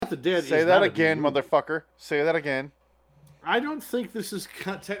the Dead Say is that not again, a B movie. motherfucker. Say that again. I don't think this is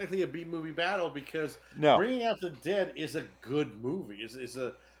technically a B movie battle because No. Bringing Out the Dead is a good movie. It's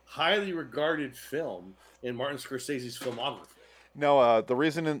a highly regarded film in Martin Scorsese's filmography. No, the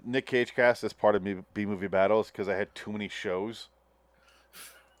reason Nick Cage cast is part of B movie battle is because I had too many shows.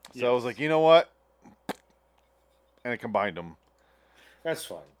 So I was like, you know what? And I combined them. That's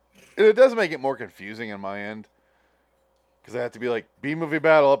fine. And it does make it more confusing on my end. Because I have to be like, B movie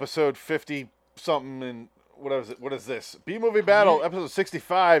battle, episode 50 something, and what is this? B movie battle, episode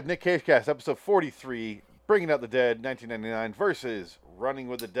 65, Nick Cage cast, episode 43, Bringing Out the Dead, 1999, versus Running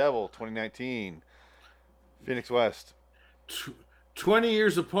with the Devil, 2019, Phoenix West. 20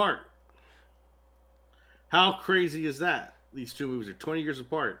 years apart. How crazy is that? These two movies are 20 years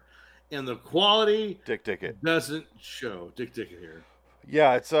apart. And the quality Dick Ticket doesn't show. Dick Ticket here.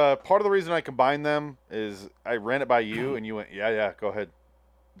 Yeah, it's part of the reason I combined them is I ran it by you and you went, yeah, go ahead.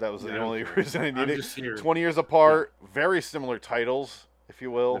 That was the only reason I needed it. 20 years apart, very similar titles, if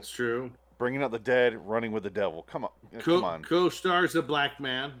you will. That's true. Bringing Out the Dead, Running with the Devil. Come on. Come on. Co-stars a black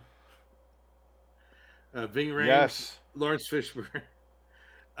man. Ving Rhames. Yes. Lawrence Fishburne.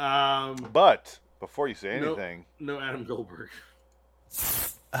 But before you say anything. No Adam Goldberg.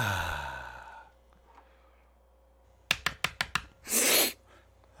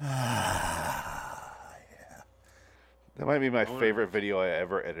 That might be my favorite video I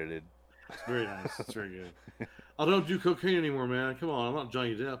ever edited. It's very nice. It's very good. I don't do cocaine anymore, man. Come on, I'm not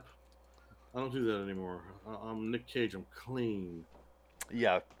Johnny Depp. I don't do that anymore. I'm Nick Cage. I'm clean.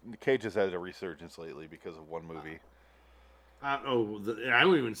 Yeah, Cage has had a resurgence lately because of one movie. I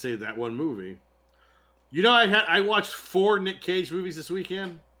wouldn't even say that one movie. You know, I watched 4 Nick Cage movies this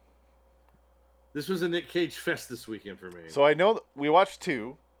weekend. This was a Nick Cage fest this weekend for me. So I know we watched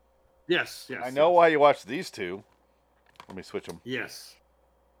 2. Yes. I know why you watched these 2. Let me switch them. Yes.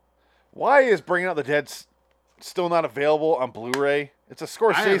 Why is Bringing Out the Dead still not available on Blu-ray? It's a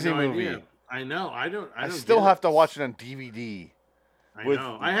Scorsese movie. Idea. I know. I still have to watch it on DVD. I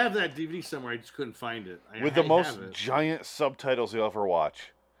know. I have that DVD somewhere. I just couldn't find it. With the most giant subtitles you'll ever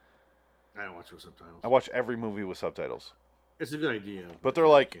watch. I don't watch with subtitles. I watch every movie with subtitles. It's a good idea. But they're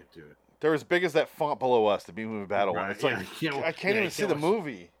like, can't do it. They're as big as that font below us, the B-movie battle one. It's like, I can't even see the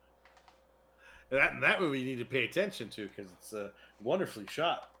movie. That movie you need to pay attention to because it's wonderfully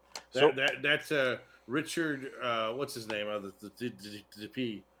shot. That's Richard, what's his name? The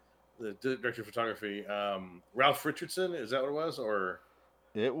DP, the director of photography. Ralph Richardson, is that what it was? Or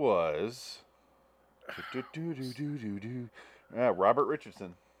it was Robert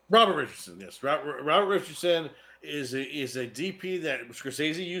Richardson. Robert Richardson, yes. Robert Richardson is a DP that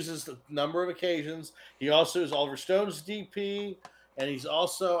Scorsese uses a number of occasions. He also is Oliver Stone's DP, and he's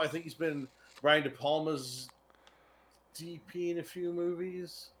also, I think he's been Brian De Palma's DP in a few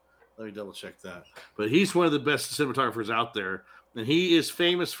movies. Let me double check that. But he's one of the best cinematographers out there, and he is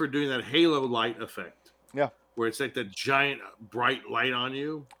famous for doing that halo light effect. Yeah. Where it's like that giant bright light on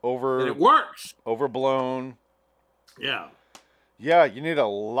you. And it works. Overblown. Yeah. Yeah, you need a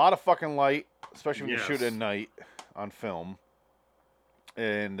lot of fucking light, especially when you shoot at night on film.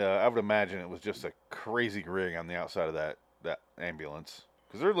 And I would imagine it was just a crazy rig on the outside of that ambulance.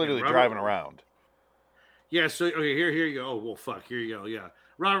 Because they're literally driving around. Yeah, so, okay, here you go. Oh, well, fuck, here you go, yeah.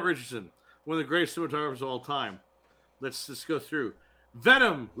 Robert Richardson, one of the greatest cinematographers of all time. Let's just go through.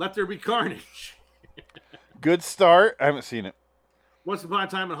 Venom, Let There Be Carnage. Good start. I haven't seen it. Once Upon a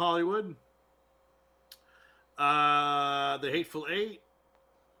Time in Hollywood. The Hateful Eight.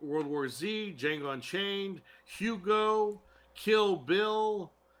 World War Z. Django Unchained. Hugo. Kill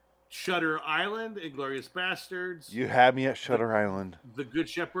Bill. Shutter Island. Inglourious Bastards. You had me at Shutter Island. The Good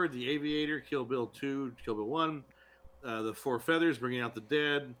Shepherd. The Aviator. Kill Bill 2. Kill Bill 1. The Four Feathers. Bringing Out the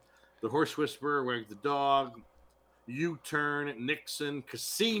Dead. The Horse Whisperer. Wag the Dog. U-Turn. Nixon.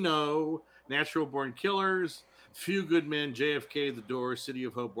 Casino. Natural Born Killers. Few Good Men. JFK. The Doors. City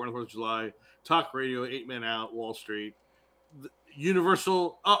of Hope. Born on the 4th of July. Talk Radio. 8 Men Out. Wall Street.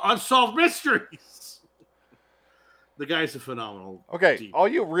 Universal. Unsolved Mysteries. The guy's a phenomenal. Okay, deep. All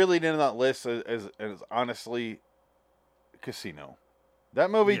you really did on that list is honestly Casino.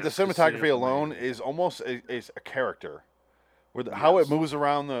 That movie, the cinematography alone is almost is a character. Where how it moves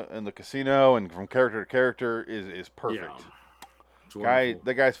around in the casino and from character to character is perfect. Yeah.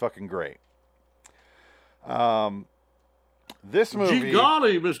 The guy's fucking great. This movie. Gee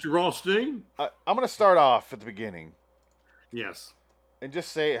golly, Mr. Rothstein. I'm going to start off at the beginning. Yes. And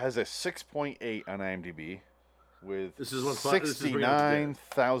just say it has a 6.8 on IMDb. With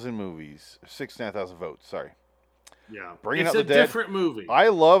 69,000 movies. 69,000 votes, sorry. Yeah. Bringing Out the Dead. It's a different movie. I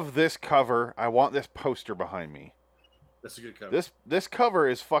love this cover. I want this poster behind me. That's a good cover. This cover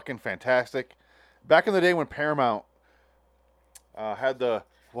is fucking fantastic. Back in the day when Paramount had the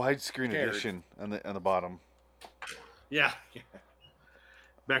widescreen edition on the bottom. Yeah.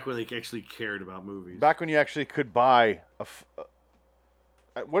 Back when they actually cared about movies. Back when you actually could buy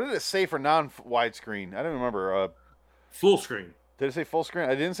what did it say for non-widescreen? I don't remember. Full screen. Did it say full screen?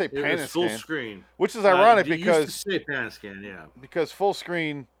 I didn't say pan and full scan. screen. Which is ironic it because used to say pan and scan, yeah. Because full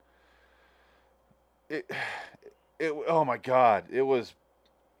screen. Oh my god! It was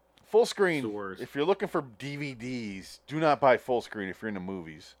full screen. If you're looking for DVDs, do not buy full screen if you're into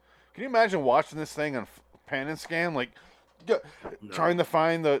movies. Can you imagine watching this thing on pan and scan, like trying to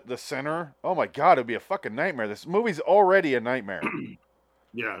find the center? Oh my god, it'd be a fucking nightmare. This movie's already a nightmare.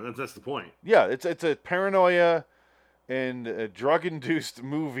 Yeah, that's the point. Yeah, it's a paranoia and a drug-induced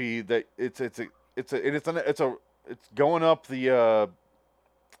movie that it's going up the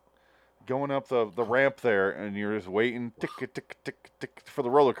ramp there, and you're just waiting tick tick tick tick for the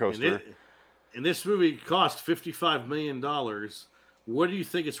roller coaster. And this movie cost $55 million. What do you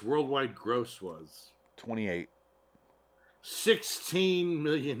think its worldwide gross was? 28. $16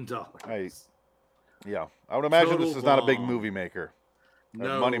 million. Yeah, I would imagine Total this is not a big movie maker.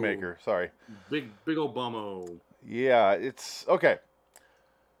 No. Money maker, sorry. Big Obama. Yeah, it's okay.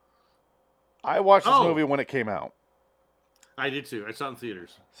 I watched this movie when it came out. I did too. I saw it in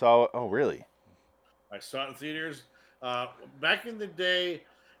theaters. So, oh really? I saw it in theaters. Back in the day,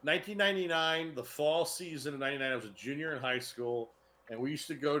 1999, the fall season of 99, I was a junior in high school, and we used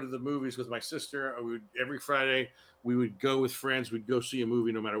to go to the movies with my sister. Every Friday, we would go with friends. We'd go see a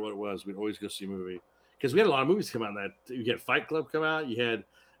movie no matter what it was. We'd always go see a movie. Because we had a lot of movies come out. You had Fight Club come out. You had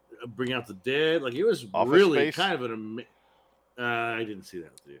Bring Out the Dead. Like, it was Office really Space. kind of I didn't see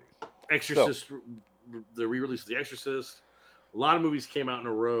that in theaters. Exorcist, the re-release of The Exorcist. A lot of movies came out in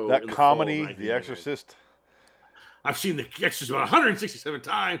a row. That comedy, The Exorcist. I've seen The Exorcist about 167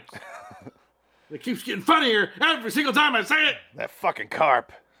 times. It keeps getting funnier every single time I say it. That fucking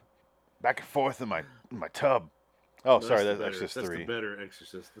carp, back and forth in my tub. Oh, sorry, that's Exorcist 3. That's the better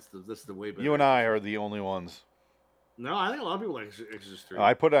Exorcist. That's the way better. You and I are the only ones. No, I think a lot of people like Exorcist 3.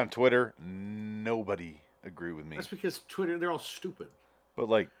 I put it on Twitter. Nobody agreed with me. That's because Twitter, they're all stupid. But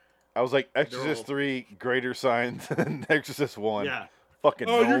like, I was like, Exorcist 3 greater sign than Exorcist 1. Yeah. Fucking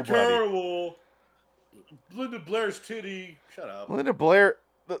nobody. You're terrible. Linda Blair's titty. Shut up. Linda Blair.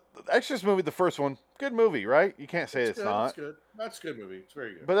 The Exorcist movie, the first one, good movie, right? You can't say it's not. That's good. That's a good movie. It's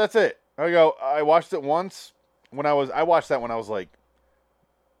very good. But that's it. I watched it once I watched that when I was like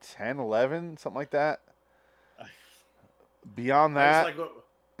 10, 11, something like that. Beyond that, like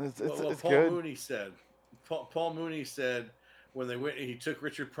it's Paul good. Mooney said. Paul Mooney said when they went, he took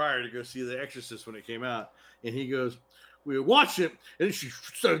Richard Pryor to go see The Exorcist when it came out, and he goes, "We were watching it, and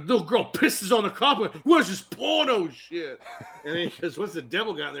the little girl pisses on the carpet. What's this porno shit?" And then he goes, "Once the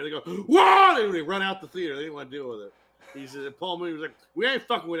devil got in there, they go, whoa!" They run out the theater. They didn't want to deal with it. He said, Paul Mooney was like, "We ain't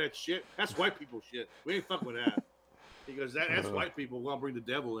fucking with that shit. That's white people shit. We ain't fucking with that." He goes, "That's white people. We'll bring the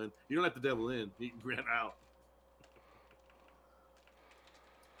devil in. You don't let the devil in. He ran out."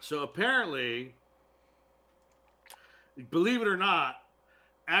 So apparently, believe it or not,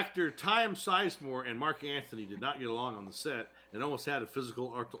 actor Tom Sizemore and Mark Anthony did not get along on the set and almost had a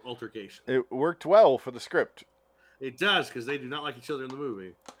physical altercation. It worked well for the script. It does, because they do not like each other in the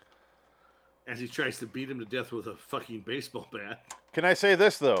movie. As he tries to beat him to death with a fucking baseball bat. Can I say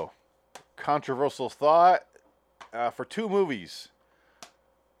this, though? Controversial thought. For 2 movies,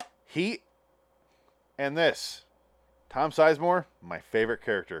 Heat and this, Tom Sizemore, my favorite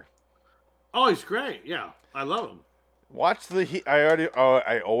character. Oh, he's great. Yeah, I love him. Watch the Heat.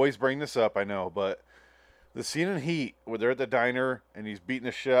 I always bring this up, I know, but the scene in Heat where they're at the diner and he's beating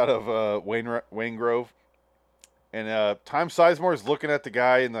the shit out of Wayne Grove, and Tom Sizemore is looking at the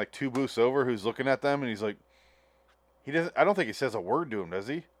guy in like 2 booths over who's looking at them, and he's like, he doesn't. I don't think he says a word to him, does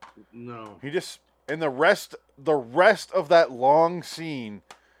he? No. He just, and the rest of that long scene,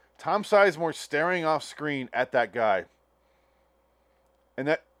 Tom Sizemore staring off screen at that guy, and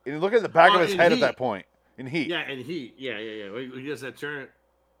look at the back of his head at that point. In Heat. Yeah, in Heat. Yeah. He does that turn.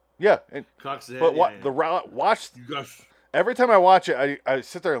 Yeah. And, cocks the head. But watch. Every time I watch it, I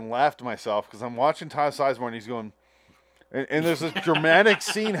sit there and laugh to myself because I'm watching Tom Sizemore and he's going, and there's this dramatic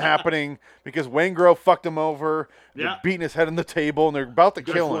scene happening because Wayne Grove fucked him over. Yeah. They're beating his head on the table and they're about to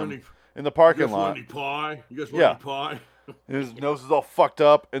kill him in the parking lot. You guys want any pie? His nose is all fucked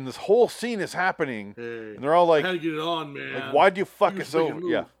up, and this whole scene is happening, and they're all like, "How to get it on, man? Like, why'd you fuck us over?"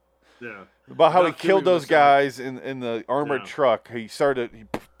 Yeah. About how he killed those guys in the armored truck. He started,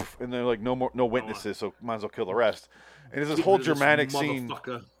 and they're like, no witnesses, so might as well kill the rest. And it's this whole dramatic scene.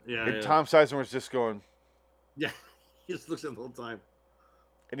 Yeah. And Tom Sizemore's just going, yeah. He just looks at him the whole time.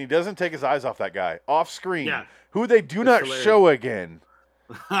 And he doesn't take his eyes off that guy off screen, Yeah. who they do It's not hilarious. show again.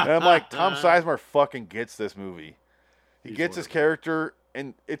 And I'm like, Tom Sizemore fucking gets this movie. He He's gets his wonderful. character,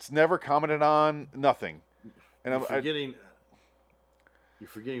 and it's never commented on. Nothing. And You're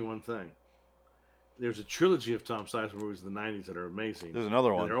forgetting one thing. There's a trilogy of Tom Sizemore movies in the 90s that are amazing. There's another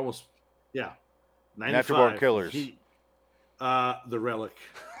And one. they're almost, 95. Natural Born Killers. The Relic.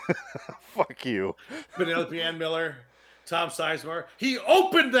 Fuck you. Penelope Ann Miller, Tom Sizemore. He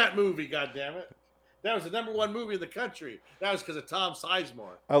opened that movie, goddammit. That was the #1 movie in the country. That was because of Tom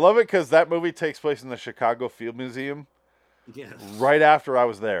Sizemore. I love it because that movie takes place in the Chicago Field Museum Yes. right after I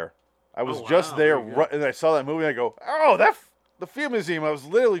was there. I was Oh, just wow, there, very good. and I saw that movie, and I go, oh, the Field Museum. I was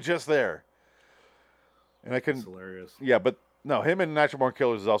literally just there. And I It's couldn't. hilarious. Yeah, but no, him in Natural Born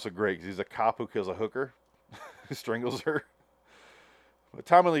Killers is also great because he's a cop who kills a hooker, who strangles her. But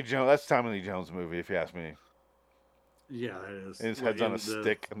Tommy Lee Jones, that's Tommy Lee Jones' movie, if you ask me. Yeah, that is. And his head's on a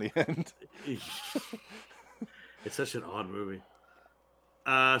stick in the end. It's such an odd movie.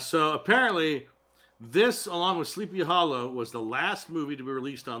 So apparently, this, along with Sleepy Hollow, was the last movie to be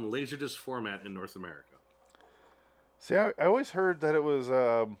released on Laserdisc format in North America. See, I always heard that it was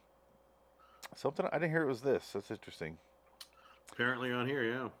something. I didn't hear it was this. That's interesting. Apparently on here,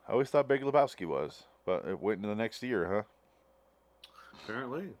 yeah. I always thought Big Lebowski was, but it went into the next year, huh?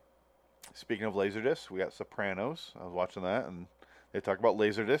 Apparently. Speaking of Laserdisc, we got Sopranos. I was watching that, and they talk about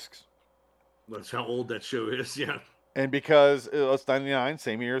Laserdiscs. That's how old that show is, yeah. And because it's 99,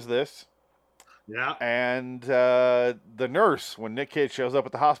 same year as this, Yeah. and the nurse, when Nick Cage shows up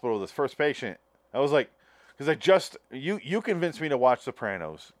at the hospital with his first patient, I was like, because you convinced me to watch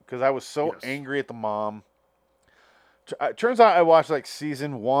Sopranos because I was so Yes. angry at the mom. Turns out I watched like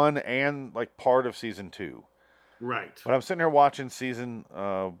season 1 and like part of season 2. Right. But I'm sitting here watching season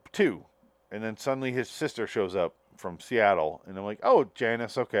 2, and then suddenly his sister shows up from Seattle, and I'm like, oh,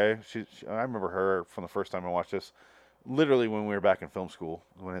 Janice, okay. I remember her from the first time I watched this. Literally when we were back in film school,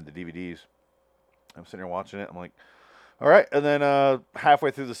 when I had the DVDs. I'm sitting here watching it. I'm like, all right. And then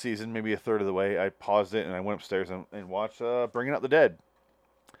halfway through the season, maybe a third of the way, I paused it and I went upstairs and watched Bringing Out the Dead.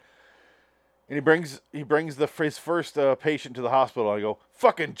 And he brings his first patient to the hospital. I go,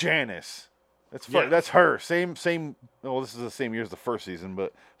 fucking Janice. That's her. Same. Well, this is the same year as the first season,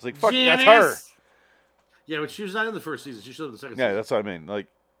 but it's like, fuck, Janice! that's her. Yeah, but she was not in the first season. She showed up in the second Yeah, season. that's what I mean. Like,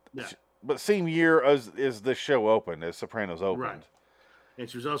 Yeah. but same year as the show opened, as Sopranos opened. Right. And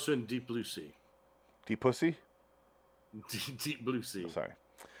she was also in Deep Blue Sea. Deep Pussy? Deep Blue Sea. Oh, sorry.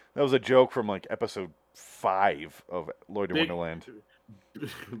 That was a joke from like episode 5 of Lloyd in Wonderland.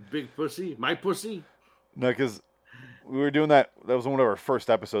 Big Pussy? My Pussy? No, because we were doing that. That was one of our first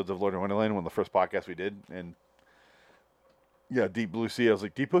episodes of Lloyd in Wonderland, one of the first podcasts we did. And yeah, Deep Blue Sea. I was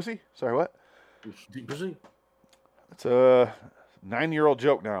like, Deep Pussy? Sorry, what? Deep Pussy? It's a 9-year-old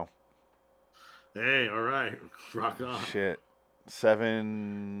joke now. Hey, all right. Rock on. Shit.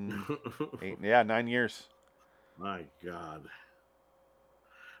 7, 8, yeah, 9 years. My God.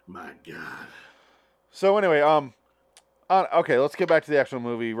 My God. So anyway, okay, let's get back to the actual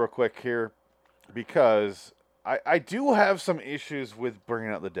movie real quick here, because I do have some issues with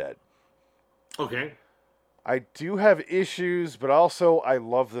Bringing Out the Dead. Okay. I do have issues, but also I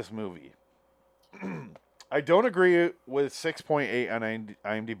love this movie. I don't agree with 6.8 on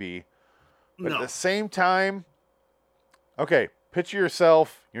IMDb, but No. at the same time, okay, picture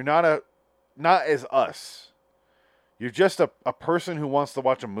yourself. You're not as us. You're just a person who wants to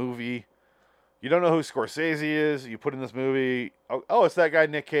watch a movie. You don't know who Scorsese is. You put in this movie. Oh, it's that guy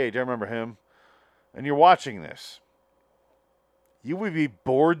Nick Cage. I remember him. And you're watching this. You would be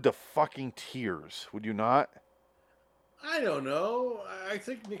bored to fucking tears, would you not? I don't know. I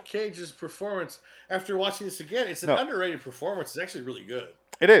think Nick Cage's performance, after watching this again, it's an No. underrated performance. It's actually really good.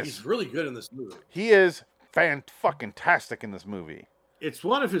 It is. He's really good in this movie. He is fan-fucking-tastic in this movie. It's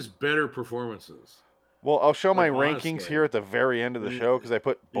one of his better performances. Well, I'll show my Like, rankings honestly. here at the very end of the show because I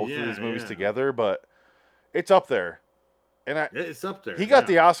put both of Yeah, these movies yeah. together, but it's up there. And It's up there. he got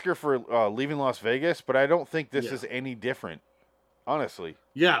the yeah. Oscar for Leaving Las Vegas, but I don't think this Yeah. is any different, honestly.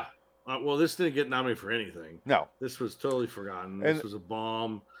 Yeah. Well, this didn't get nominated for anything. No. This was totally forgotten. And- This was a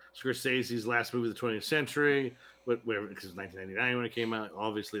bomb. Scorsese's last movie of the 20th century, but whatever, because it was 1999 when it came out.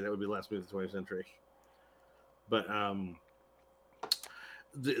 Obviously, that would be the last movie of the 20th century. But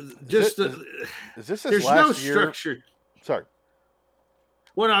Is just this his there's last no year? structure. Sorry.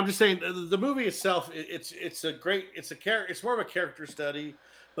 Well, no, I'm just saying the movie itself. It's more of a character study,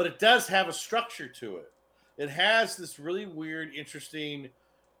 but it does have a structure to it. It has this really weird, interesting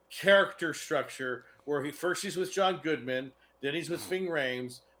character structure where he's with John Goodman, then he's with Ving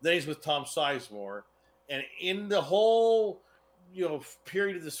Rhames, then he's with Tom Sizemore, And in the whole,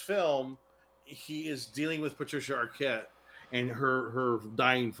 period of this film, he is dealing with Patricia Arquette and her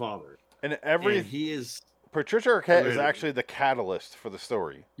dying father. And he is Patricia Arquette is actually the catalyst for the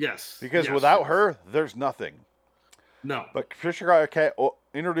story. Yes. Because without her, there's nothing. No. But Patricia Arquette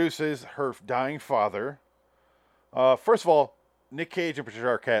introduces her dying father. First of all, Nick Cage and Patricia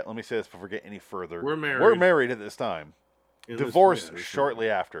Arquette, let me say this before we get any further. We're married. We're married at this time. Divorced shortly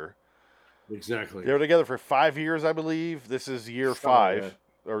after. Exactly. They were together for 5 years, I believe. This is year 5.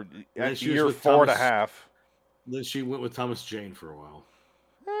 Or year 4.5. Then she went with Thomas Jane for a while.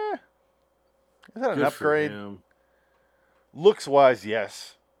 Is that an upgrade? Looks-wise,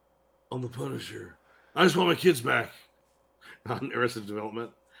 yes. On The Punisher. I just want my kids back. On Arrested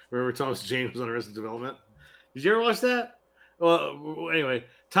Development. Remember Thomas Jane was on Arrested Development? Did you ever watch that? Well, anyway,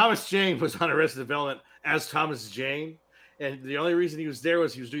 Thomas Jane was on Arrested Development as Thomas Jane. And the only reason he was there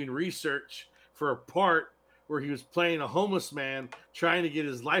was he was doing research for a part where he was playing a homeless man trying to get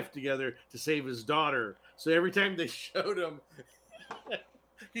his life together to save his daughter. So every time they showed him,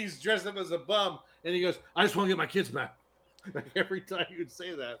 he's dressed up as a bum, and he goes, I just want to get my kids back. Every time he would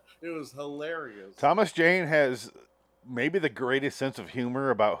say that, it was hilarious. Thomas Jane has maybe the greatest sense of humor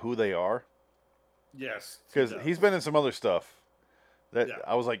about who they are. Yes. Because he's been in some other stuff that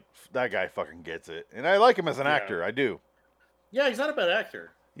I was like, that guy fucking gets it. And I like him as an actor. I do. Yeah, he's not a bad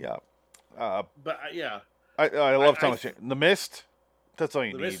actor. Yeah. But I love Thomas Jane. The Mist, that's all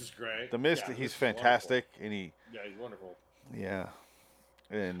you need. The Mist is great. The Mist, he's fantastic. And he's wonderful. Yeah.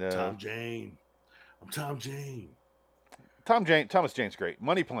 And Tom Jane. I'm Tom Jane. Thomas Jane's great.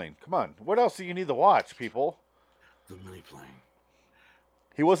 Money Plane. Come on. What else do you need to watch, people? The Money Plane.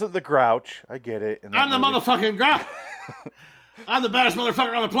 He wasn't the Grouch. I get it. I'm the motherfucking Grouch. I'm the baddest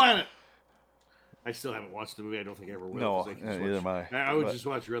motherfucker on the planet. I still haven't watched the movie. I don't think I ever will. No, neither am I. I would just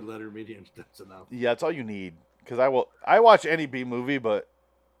watch Red Letter Media and that's enough. Yeah, that's all you need. Because I watch any B movie, but...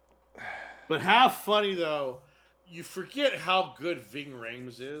 But how funny, though, you forget how good Ving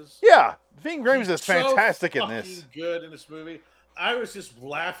Rhames is. Yeah, Ving Rhames is fantastic in this. Good in this movie. I was just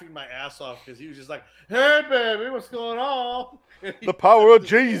laughing my ass off because he was just like, hey, baby, what's going on? The power of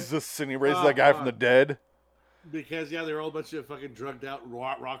Jesus. And he raises that guy from the dead. Because, they're all a bunch of fucking drugged out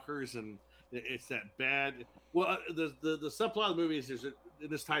rockers, and it's that bad. Well, the subplot of the movie is and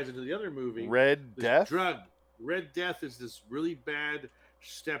this ties into the other movie. Red Death? Red Death is this really bad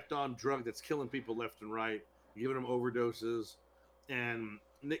stepped on drug that's killing people left and right, giving them overdoses. And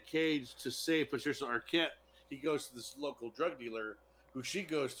Nick Cage, to save Patricia Arquette, he goes to this local drug dealer who she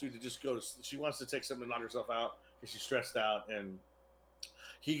goes to just go to, she wants to take something to knock herself out because she's stressed out. And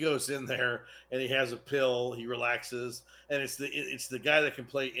he goes in there and he has a pill, he relaxes, and it's the guy that can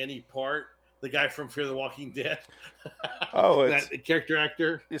play any part, the guy from Fear the Walking Dead. Oh, that character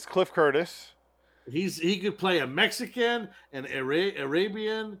actor. It's Cliff Curtis. He could play a Mexican, an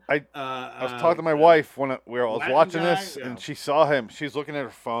Arabian. I was talking to my wife when I was watching this, and she saw him. She's looking at her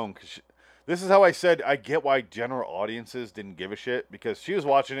phone. This is how I said I get why general audiences didn't give a shit, because she was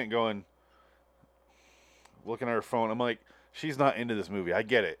watching it going, looking at her phone. I'm like, she's not into this movie. I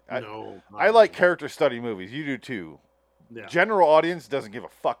get it. I like character study movies. You do too. Yeah. General audience doesn't give a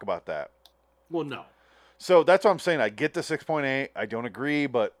fuck about that. Well, no. So that's what I'm saying. I get the 6.8. I don't agree,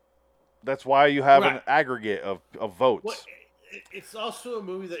 but that's why you have an aggregate of votes. Well, it's also a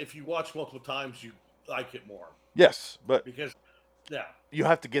movie that if you watch multiple times, you like it more. Yes, but because you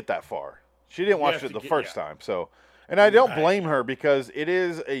have to get that far. She didn't watch it the first time, so. And I don't blame her, because it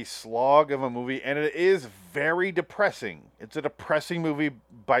is a slog of a movie, and it is very depressing. It's a depressing movie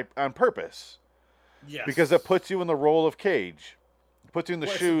on purpose. Yes. Because it puts you in the role of Cage. It puts you in the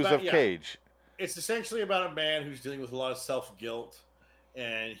shoes of Cage. It's essentially about a man who's dealing with a lot of self-guilt,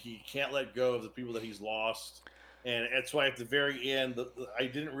 and he can't let go of the people that he's lost. And that's why at the very end, I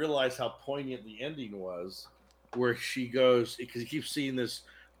didn't realize how poignant the ending was, where she goes, because he keeps seeing this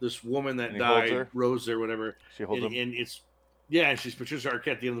woman that died, Rose or whatever. She holds him. And and she's Patricia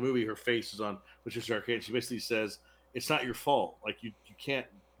Arquette at the end of the movie. Her face is on Patricia Arquette. She basically says, it's not your fault. Like you can't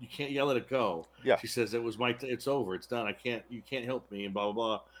let it go. Yeah. She says, it's over. It's done. You can't help me, and blah, blah,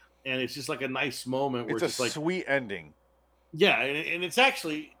 blah. And it's just like a nice moment where it's a sweet ending. Yeah. And it's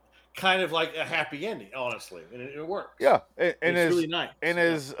actually kind of like a happy ending, honestly. And it works. Yeah. And it's really nice. And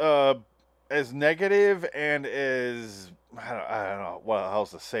as negative and as, I don't know what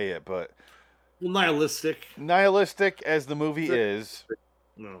else to say it, but nihilistic as the movie is.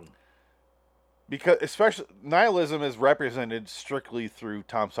 No. Because especially nihilism is represented strictly through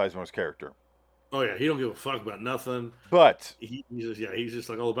Tom Sizemore's character. Oh yeah, he don't give a fuck about nothing. But he's just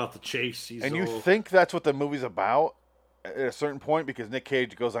like all about the chase. You think that's what the movie's about at a certain point, because Nick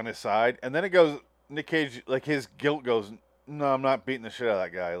Cage goes on his side, and then it goes Nick Cage, like his guilt goes, no, I'm not beating the shit out of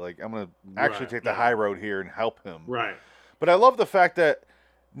that guy. Like I'm gonna actually take the high road here and help him. Right. But I love the fact that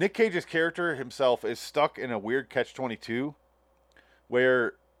Nick Cage's character himself is stuck in a weird catch-22,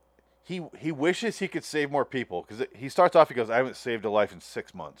 where he wishes he could save more people because he starts off, he goes, I haven't saved a life in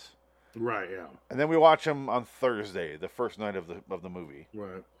 6 months. Right. Yeah. And then we watch him on Thursday, the first night of the movie,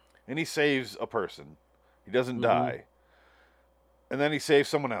 Right. and he saves a person. He doesn't die. And then he saves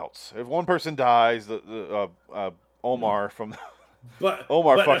someone else. If one person dies, Omar from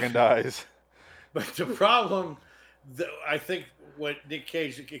Omar fucking dies. But the problem, I think, what Nick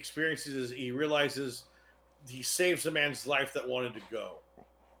Cage experiences is he realizes he saves a man's life that wanted to go.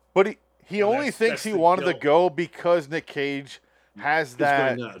 But he only thinks he wanted to go because Nick Cage has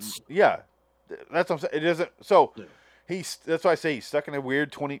that. Yeah, that's what I'm saying. It doesn't. So that's why I say he's stuck in a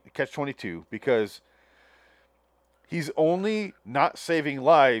weird catch-22 because he's only not saving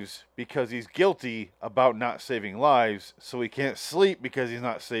lives because he's guilty about not saving lives. So he can't sleep because he's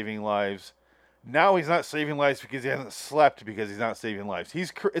not saving lives. Now he's not saving lives because he hasn't slept because he's not saving lives.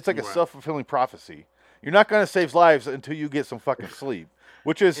 It's like a self-fulfilling prophecy. You're not going to save lives until you get some fucking sleep,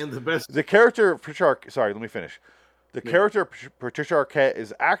 which is the character of Patricia. Sorry, let me finish. The character of Patricia Arquette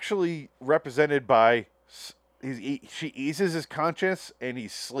is actually represented by she eases his conscience and he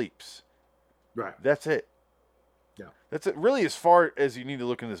sleeps. Right. That's it. Yeah. That's it. Really, as far as you need to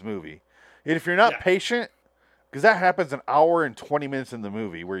look in this movie, and if you're not patient, because that happens an hour and 20 minutes in the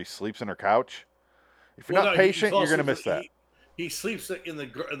movie where he sleeps on her couch. If you're not patient, you're gonna miss that. He sleeps in the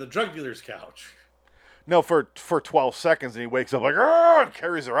drug dealer's couch. No, for 12 seconds, and he wakes up like, and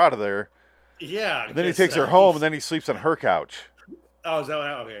carries her out of there. Yeah. And then he takes her home, and then he sleeps on her couch. Oh, is that what?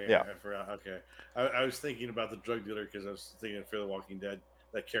 Okay. Yeah. I forgot. Okay. I was thinking about the drug dealer because I was thinking of Fear the Walking Dead.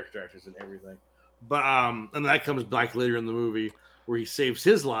 That character actors and everything. But and that comes back later in the movie where he saves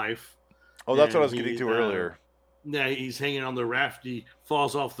his life. Oh, that's what I was getting to earlier. Yeah, he's hanging on the raft. He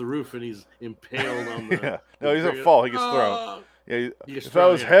falls off the roof and he's impaled on the. Yeah. No, he doesn't fall. He gets thrown. Yeah. If I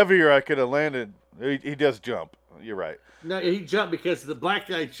was heavier, I could have landed. He does jump. You're right. No, he jumped because the black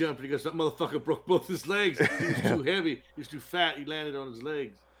guy jumped and he goes, that motherfucker broke both his legs. He was too heavy. He was too fat. He landed on his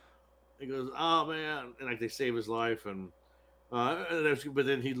legs. He goes, oh man, and like they save his life, and but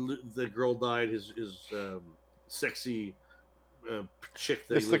then the girl died. His sexy chick.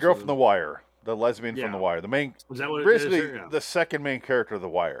 It's the girl from The Wire, the lesbian from The Wire. The main, is that what basically it is? Yeah. the second main character of The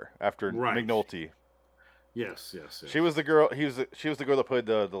Wire after McNulty. Yes. She was the girl. She was the girl that played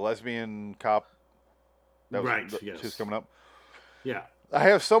the lesbian cop. That was, yes. She was coming up. Yeah. I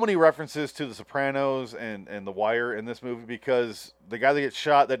have so many references to The Sopranos and The Wire in this movie because the guy that gets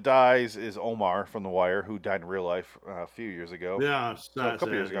shot that dies is Omar from The Wire, who died in real life a few years ago. Yeah, so a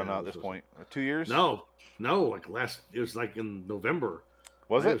couple years ago now. At this point, 2 years. No, like it was like in November.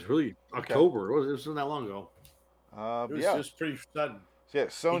 Was it? It was really October. Okay. It wasn't that long ago. It was pretty sudden. Yeah,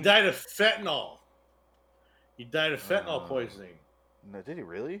 so he died of fentanyl. He died of fentanyl poisoning. No, did he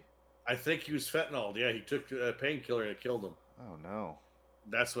really? I think he was fentanyl. Yeah, he took a painkiller and it killed him. Oh no.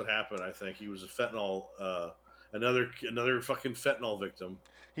 That's what happened. I think he was a fentanyl, another fucking fentanyl victim.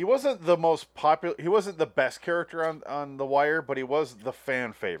 He wasn't the most popular. He wasn't the best character on The Wire, but he was the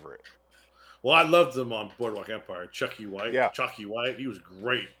fan favorite. Well, I loved him on Boardwalk Empire. Chucky White. Yeah. Chucky White. He was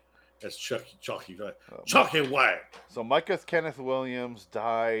great as Chucky White. So Micah Kenneth Williams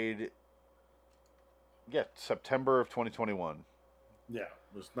died. Yeah, September of 2021. Yeah,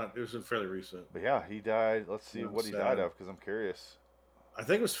 it was fairly recent. But yeah, he died. Let's see what he died of because I'm curious. I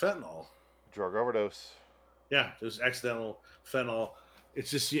think it was fentanyl. Drug overdose. Yeah, it was accidental fentanyl.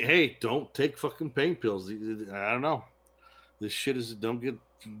 It's just, hey, don't take fucking pain pills. I don't know. This shit is don't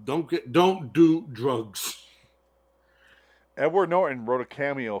do drugs. Edward Norton wrote a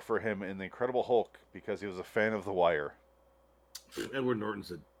cameo for him in The Incredible Hulk because he was a fan of The Wire. Edward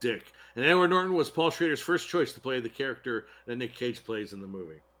Norton's a dick. And Edward Norton was Paul Schrader's first choice to play the character that Nick Cage plays in the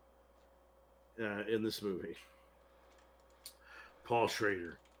movie. In this movie. Paul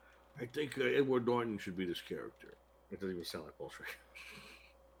Schrader. I think Edward Norton should be this character. It doesn't even sound like Paul Schrader.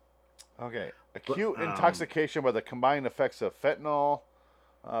 Okay. Acute intoxication by the combined effects of fentanyl,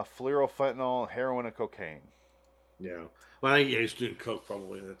 fluorophenol, heroin, and cocaine. Yeah. Well, I think he's doing coke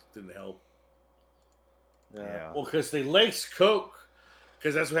probably. That didn't help. Yeah. Well, because they laced coke.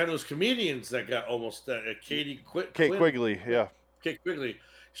 Because that's what had those comedians that got almost Kate Quigley. Yeah. Kate Quigley.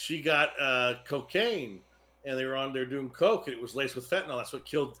 She got cocaine. And they were on there doing coke, and it was laced with fentanyl. That's what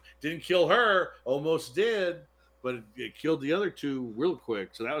didn't kill her, almost did, but it killed the other two real quick.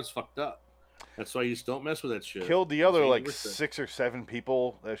 So that was fucked up. That's why you just don't mess with that shit. Killed the other 6 or 7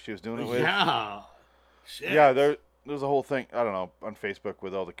 people that she was doing it with. Yeah. Shit. Yeah, there's a whole thing, I don't know, on Facebook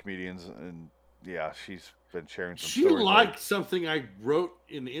with all the comedians, and Yeah, she's been sharing some She stories. liked something I wrote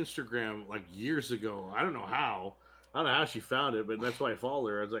in Instagram like years ago. I don't know how. I don't know how she found it, but that's why I followed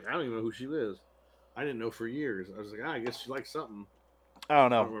her. I was like, I don't even know who she is. I didn't know for years. I was like, I guess she likes something. I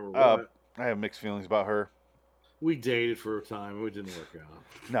don't I know. don't remember what. I have mixed feelings about her. We dated for a time. And it didn't work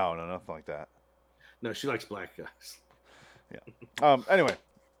out. No, nothing like that. No, she likes black guys. Anyway.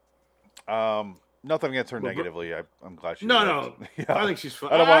 Nothing against her But negatively. I'm glad she. No. Yeah. I think she's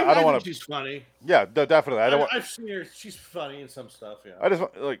funny. I don't want. I don't want think to. she's funny. Yeah, definitely. I don't want. I've seen her. She's funny in some stuff. Yeah. I just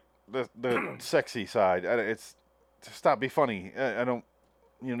want like the sexy side. It's just stop. Be funny. I don't.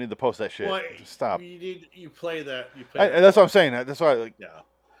 You don't need to post that shit. Well, just stop. You play that. You play. That's what I'm saying. That's why. Like. Yeah.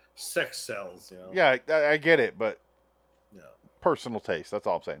 Sex sells. You know. Yeah, I get it, but. Yeah. Personal taste. That's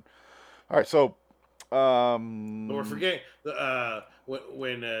all I'm saying. All right, so. But we're forgetting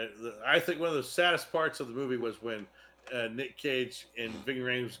when I think one of the saddest parts of the movie was when Nick Cage and Ving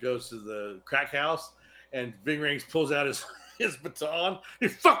Rhames goes to the crack house and Ving Rhames pulls out his baton. You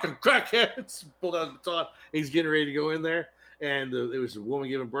fucking crackheads! Pulled out his baton. He's getting ready to go in there, and it was a woman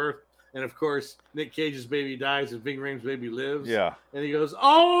giving birth. And of course, Nick Cage's baby dies and Ving Rhames' baby lives. Yeah. And he goes,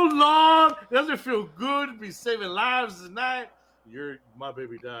 "Oh Lord, doesn't it feel good to be saving lives tonight? My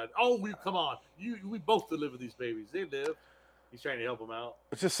baby died. Oh, come on. We both deliver these babies. They live." He's trying to help them out.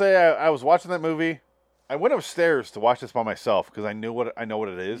 Let's just say I was watching that movie. I went upstairs to watch this by myself because I know what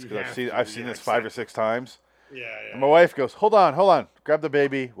it is because I've seen this 5 or 6 times. Yeah. And my wife goes, "Hold on, grab the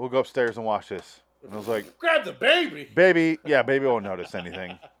baby. We'll go upstairs and watch this." And I was like, "Grab the baby." Baby won't notice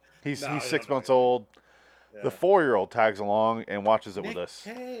anything. He's 6 months old. Yeah. The 4-year-old tags along and watches it with us.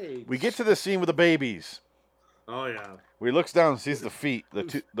 Cage. We get to the scene with the babies. Oh yeah. He looks down and sees the feet,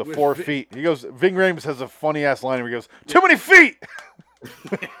 the 4 feet. He goes, Ving Rhames has a funny ass line where he goes, "Too many feet."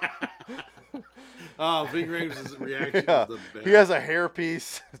 Oh, Ving Rhames' reaction is the best. He has a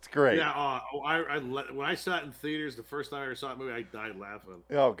hairpiece. It's great. Yeah. When I saw it in theaters the first time I ever saw that movie, I died laughing.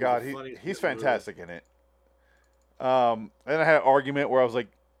 Oh God, he's fantastic in it. And I had an argument where I was like,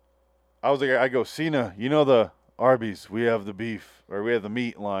 I go, "Cena, you know the Arby's, we have the beef or we have the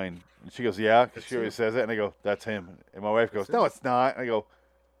meat line." And she goes, "Yeah," because she always says it. And I go, "That's him." And my wife goes, "No, it's not." And I go,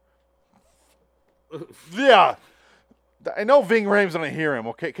 "Yeah, I know Ving Rhames when I hear him.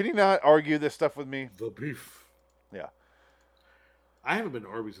 Okay, can you not argue this stuff with me?" The beef. Yeah. I haven't been to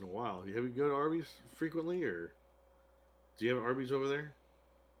Arby's in a while. Have you go to Arby's frequently, or do you have Arby's over there?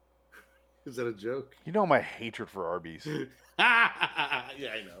 Is that a joke? You know my hatred for Arby's. Yeah,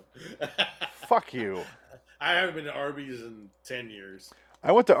 I know. Fuck you. I haven't been to Arby's in 10 years.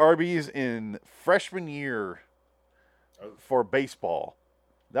 I went to Arby's in freshman year for baseball.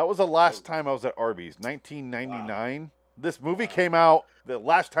 That was the last time I was at Arby's, 1999. Wow. This movie came out the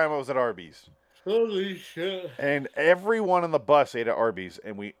last time I was at Arby's. Holy shit. And everyone on the bus ate at Arby's,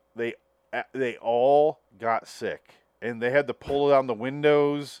 and they all got sick. And they had to pull down the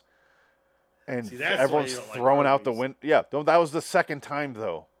windows, and everyone's throwing out the window. Yeah, that was the second time,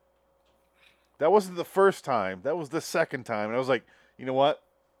 though. That wasn't the first time. That was the second time. And I was like, you know what?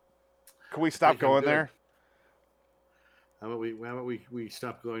 Can we stop going there? How about we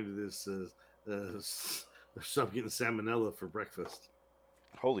stop going to this stop getting salmonella for breakfast?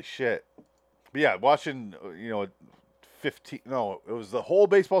 Holy shit. But yeah, watching, 15, no, it was the whole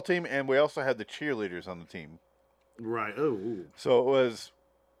baseball team, and we also had the cheerleaders on the team. Right. Oh. Ooh. So it was,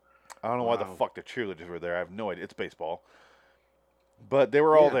 I don't know why the fuck the cheerleaders were there. I have no idea. It's baseball. But they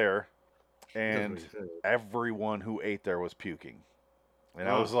were all there, and everyone who ate there was puking. And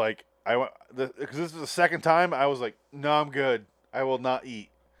I was like, because this is the second time, I was like, no, I'm good. I will not eat.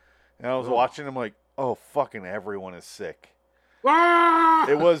 And I was watching them like, oh, fucking everyone is sick.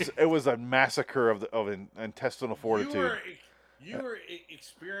 It was a massacre of intestinal fortitude. You were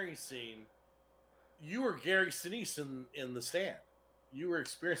experiencing. You were Gary Sinise in the stand. You were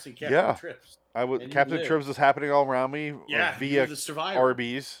experiencing Captain Trips. Captain Trips was happening all around me via the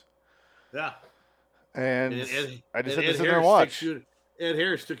Arby's. Yeah. And I just had to sit there and watch. Ed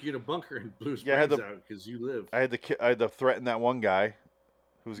Harris took you in a bunker and blew his brains out because you lived. I had to threaten that one guy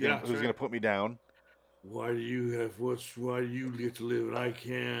who's gonna put me down. Why do you get to live and I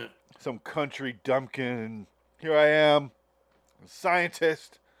can't? Some country dumpkin. Here I am, a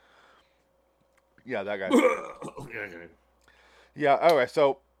scientist. Yeah, that guy. Yeah. All right.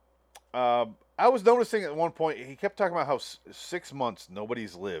 So, I was noticing at one point he kept talking about how 6 months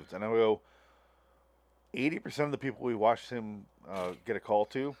nobody's lived, and I go, 80% of the people we watched him get a call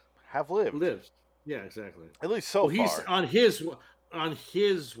to have lived. Lived. Yeah, exactly. At least so far. He's on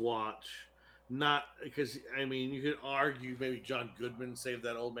his watch. Not because you could argue maybe John Goodman saved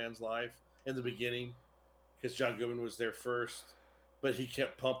that old man's life in the beginning because John Goodman was there first, but he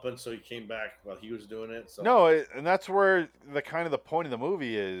kept pumping, so he came back while he was doing it. So No, and that's where the kind of the point of the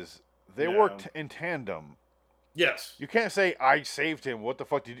movie is. They Yeah. worked in tandem. yes, You can't say I saved him. What the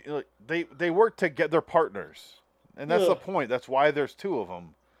fuck did you? Like, they work to get their partners, and that's the Ugh. point. That's why there's two of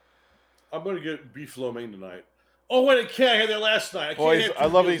them. I'm gonna get beef lo mein tonight. Oh wait, I can't. I had that last night. I can't Well, have I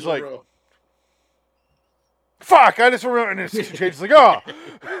two love it. meals He's in a like, row. fuck! I just remember, and then he changes like, oh.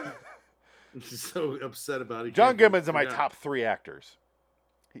 He's so upset about it. John Goodman's in my top 3 actors.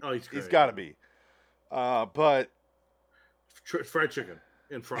 Oh, he's great. He's got to be. But Fried chicken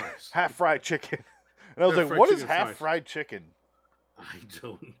and fries. half fried chicken. And I was Yeah, like, fried what is chicken half fries. fried chicken? I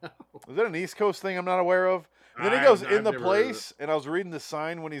don't know. Is that an East Coast thing I'm not aware of? And then he goes I've in the never heard of place, and I was reading the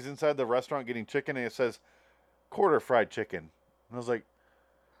sign when he's inside the restaurant getting chicken, and it says quarter fried chicken. And I was like,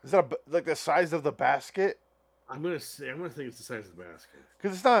 is that like the size of the basket? I'm gonna think it's the size of the basket.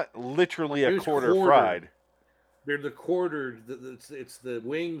 Because it's not literally a It's quarter quartered. fried. They're the quartered. It's the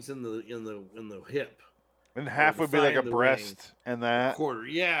wings and the hip. And half the would be like thigh a and the breast wings. and that. Quarter.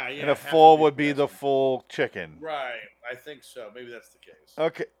 Yeah. And a half full be would be the breast. full chicken. Right. I think so. Maybe that's the case.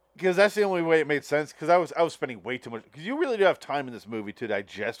 Okay, because that's the only way it made sense. Because I was spending way too much. Because you really do have time in this movie to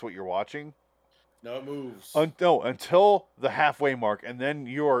digest what you're watching. No, it moves. No, until the halfway mark, and then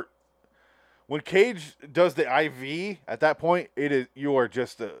you're. When Cage does the IV, at that point, you are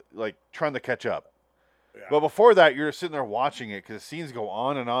just like trying to catch up. Yeah. But before that, you're just sitting there watching it because the scenes go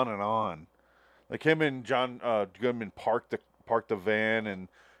on and on and on. Like him and John Goodman park the van, and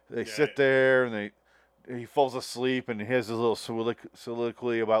they sit there, and he falls asleep, and he has this little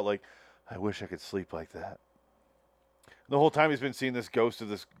soliloquy about like, I wish I could sleep like that. The whole time he's been seeing this ghost of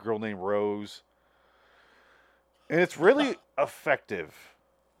this girl named Rose, and it's really effective.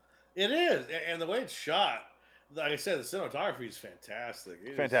 It is, and the way it's shot, like I said, the cinematography is fantastic. It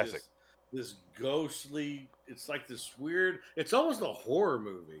is Fantastic. just this ghostly. It's like this weird. It's almost a horror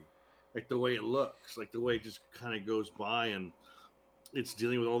movie, like the way it looks, like the way it just kind of goes by, and it's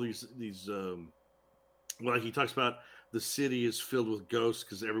dealing with all these. Well, like he talks about, the city is filled with ghosts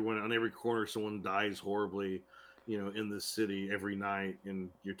because everyone on every corner someone dies horribly, in this city every night, and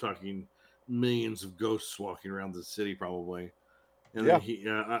you're talking millions of ghosts walking around the city probably. And Yeah.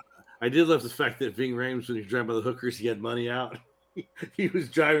 then I did love the fact that Ving Rhames, when he was driving by the hookers, he had money out. He was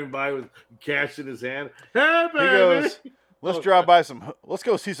driving by with cash in his hand. Hey, He baby! goes, let's drive by let's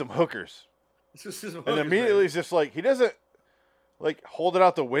go see some hookers. It's just some And hookers, immediately man. he's just like, he doesn't like hold it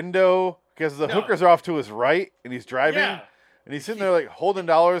out the window because the No. hookers are off to his right and he's driving. Yeah. And he's sitting there like holding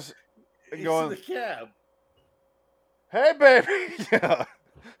dollars and He's going, in the cab. hey, baby. Yeah.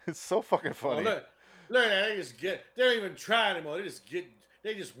 It's so fucking funny. Oh, look, they don't even try anymore.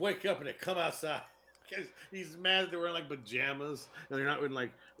 They just wake up and they come outside. Because he's mad that they're wearing like pajamas and they're not wearing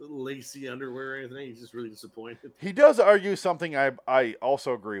like lacy underwear or anything. He's just really disappointed. He does argue something I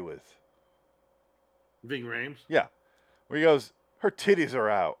also agree with. Ving Rhames. Yeah. Where he goes, her titties are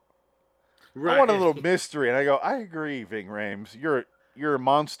out. Right. I want a little mystery. And I go, I agree, Ving Rhames. You're a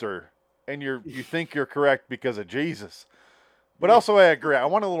monster. And you think you're correct because of Jesus. But also I agree. I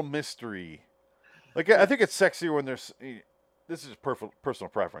want a little mystery. Like, I think it's sexier when there's... This is personal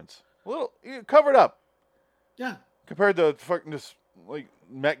preference. A little... Covered up. Yeah. Compared to fucking just, like,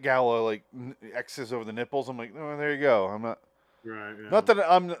 Met Gala, like, X's over the nipples. I'm like, oh, there you go. I'm not... Right. Yeah. Not that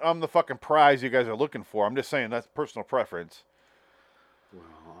I'm the fucking prize you guys are looking for. I'm just saying that's personal preference. Well,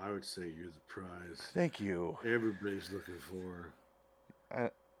 I would say you're the prize. Thank you. Everybody's looking for. Uh,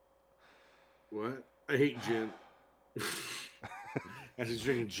 What? I hate gin. As he's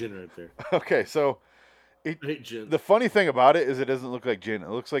drinking gin right there. Okay, so I hate gin. the funny thing about it is it doesn't look like gin. It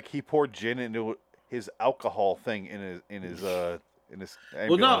looks like he poured gin into his alcohol thing in his ambulance.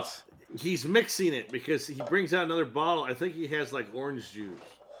 Well, no, he's mixing it because he brings out another bottle. I think he has like orange juice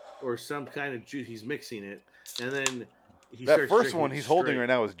or some kind of juice. He's mixing it, and then he That starts first drinking one it he's holding straight. right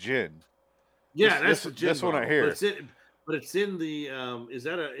now is gin. Yeah, This- that's the gin this one right bottle. here. But it's in the. Is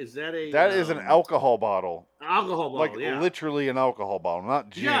that a? That is an alcohol bottle. alcohol bottle. Like yeah. literally an alcohol bottle, not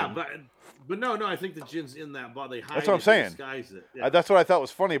gin. Yeah, but no, I think the gin's in that bottle. They hide That's what I'm it, saying. Disguise it. Yeah. That's what I thought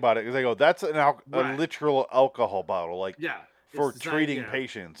was funny about it because I go, that's a Right. literal alcohol bottle, like yeah. for It's designed- treating yeah.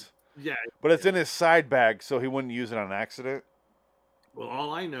 patients. Yeah. But it's in his side bag, so he wouldn't use it on accident. Well,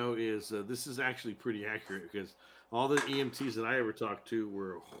 all I know is this is actually pretty accurate because all the EMTs that I ever talked to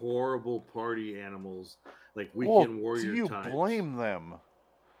were horrible party animals, like weekend warrior do you types. blame them?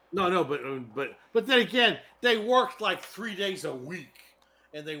 No, but then again, they worked like 3 days a week,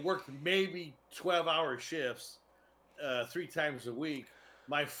 and they worked maybe 12-hour shifts 3 times a week.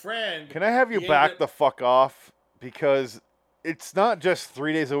 My friend, Can I have you he back ended- the fuck off? Because it's not just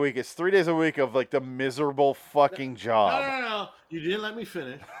 3 days a week. It's 3 days a week of like the miserable fucking job. No. You didn't let me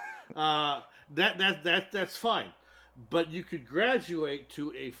finish. That's fine, but you could graduate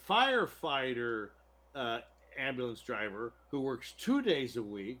to a firefighter ambulance driver who works 2 days a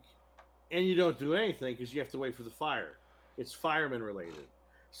week, and you don't do anything because you have to wait for the fire. It's fireman related,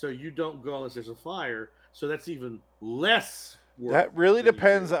 so you don't go unless there's a fire. So that's even less work. That really than you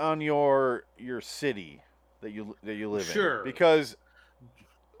depends do. on your city that you live in. Sure. Because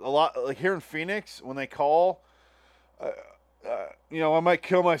a lot, like here in Phoenix, when they call, I might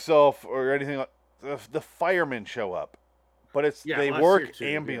kill myself or anything. The firemen show up, but they last work year too,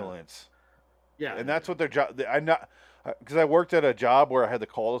 ambulance. Yeah, And that's what their job. I'm not, because I worked at a job where I had to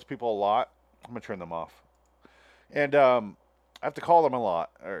call those people a lot. I'm gonna turn them off, and I have to call them a lot,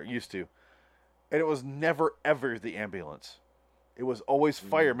 or used to, and it was never ever the ambulance. It was always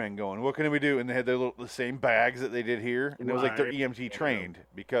firemen going, what can we do? And they had the same bags that they did here, and it was like they're Right. EMT trained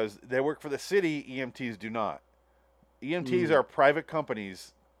because they work for the city. EMTs do not. EMTs are private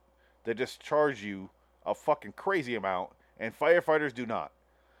companies that just charge you a fucking crazy amount, and firefighters do not.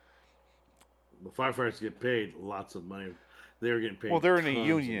 The firefighters get paid lots of money. They were getting paid. Well, they're in a tons of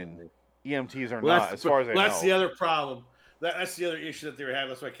union. money. EMTs are Well, not, as far as I know. That's the other problem. That's the other issue that they were having.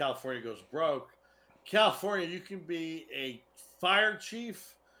 That's why California goes broke. California, you can be a fire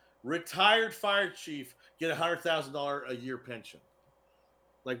chief, retired fire chief, get $100,000 a year pension.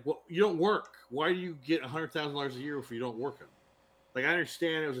 Like, what? You don't work. Why do you get $100,000 a year if you don't work them? Like, I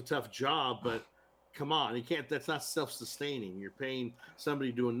understand it was a tough job, but come on, you can't. That's not self-sustaining. You're paying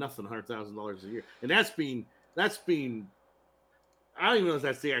somebody doing nothing $100,000 a year, and that's being. I don't even know if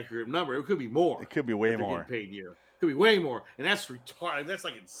that's the accurate number. It could be more. It could be way that they're more. getting paid a year. It could be way more, and that's retarded. That's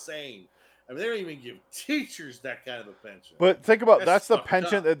like insane. I mean, they don't even give teachers that kind of a pension. But think about That's that's the fucked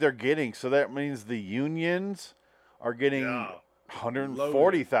pension up. that they're getting. So that means the unions are getting Yeah.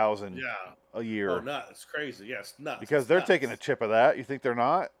 140,000 Yeah. a year Oh, nuts. It's crazy. Yes, nuts. because It's they're nuts. taking a chip of that. You think they're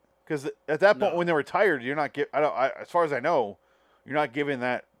not? Because at that point, No. when they're retired, you're not as far as I know, you're not giving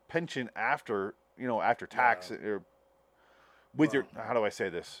that pension after tax or with your. How do I say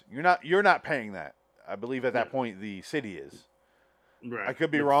this? You're not paying that. I believe at that point the city is. Right. I could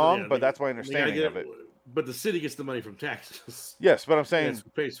be But, wrong, yeah, but they- that's my they gotta understanding get of it. But the city gets the money from taxes. Yes, but I'm saying That's who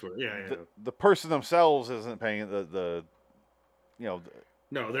pays for it. Yeah. the person themselves isn't paying the No,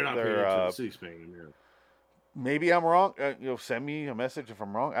 they're not they're, paying it. The city's paying them. Yeah. maybe I'm wrong. Send me a message if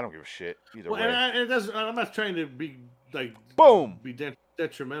I'm wrong. I don't give a shit either Well, way. and it doesn't. I'm not trying to be like Boom. be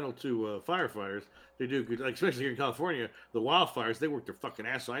detrimental to firefighters. They do good, like especially here in California, the wildfires. They work their fucking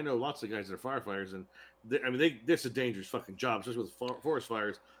ass. So I know lots of guys that are firefighters, and that's a dangerous fucking job, especially with forest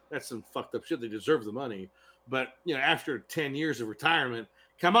fires. That's some fucked up shit. They deserve the money, but after 10 years of retirement,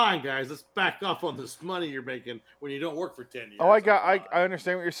 come on, guys, let's back off on this money you're making when you don't work for 10 years. Oh, I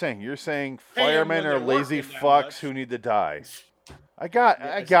understand what you're saying. You're saying Pay 'em firemen when are they're lazy working that fucks much. who need to die. I got Yeah,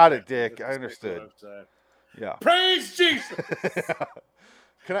 it, that's Dick. exactly I understood. what I'm saying. Yeah. Praise Jesus.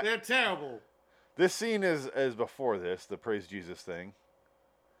 Can I, They're terrible. this scene is before this, the praise Jesus thing.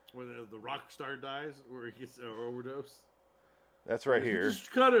 Where the rock star dies, where he gets an overdose. That's right here.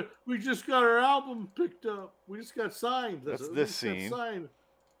 We just got our album picked up. We just got signed. That's We this just got scene. signed.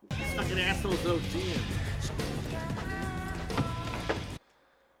 These fucking assholes OGing.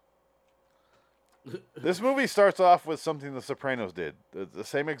 This movie starts off with something The Sopranos did. The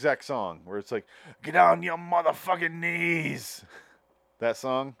same exact song, where it's like, get on your motherfucking knees. That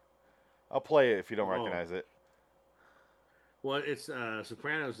song. I'll play it if you don't recognize it. Well, it's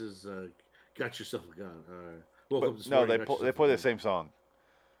Sopranos is got yourself a gun. Welcome But to no, Sparring, they Got play Yourself a the Gun. same song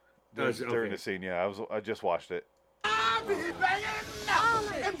during, Okay. during the scene. Yeah, I just watched it. I'll be banging now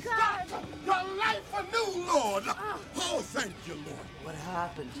and start your life anew, Lord. Oh, thank you, Lord. What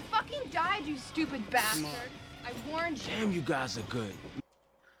happened? You fucking died, you stupid bastard. I warned you. Damn, you guys are good.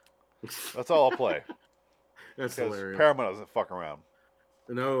 That's all I'll play. That's Because hilarious. Paramount doesn't fuck around.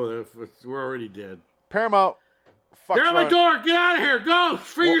 No, we're already dead. Paramount fucks They're at my around. door. Get out of here. Go.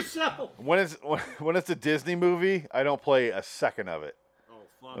 Free yourself. When it's a Disney movie, I don't play a second of it. Oh,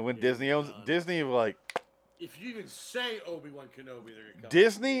 fuck. And when yeah, Disney owns God. Disney, like If you even say Obi-Wan Kenobi, they're gonna come.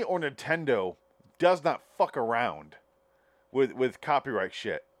 Disney or Nintendo does not fuck around with copyright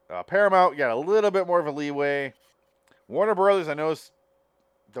shit. Paramount got a little bit more of a leeway. Warner Brothers, I know,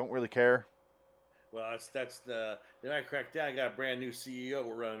 don't really care. Well, that's the they might crack down. Got a brand new CEO.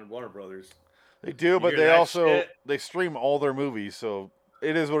 We're running Warner Brothers. They do, but hear they that also shit? they stream all their movies, so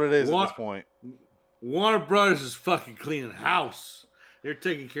it is what it is at What? this point. Warner Brothers is fucking cleaning house. They're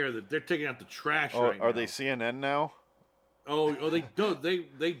taking care of they're taking out the trash Oh, right now. are they CNN now? Oh, they don't.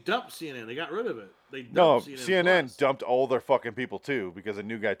 They dumped CNN. They got rid of it. They dumped No, CNN. CNN Plus. dumped all their fucking people too because a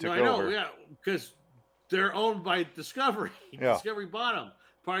new guy took No, I know. over. Yeah, because they're owned by Discovery. Yeah. Discovery bought them,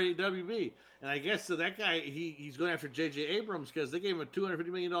 part of WB. And I guess so that guy, he's going after J.J. Abrams because they gave him a $250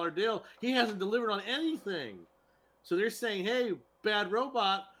 million deal. He hasn't delivered on anything. So they're saying, hey, Bad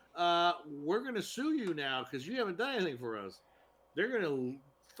Robot, we're going to sue you now because you haven't done anything for us. They're going to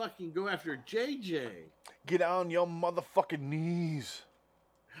fucking go after J.J. Get on your motherfucking knees.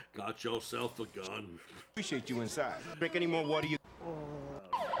 Got yourself a gun. Appreciate you inside. Drink any more water you...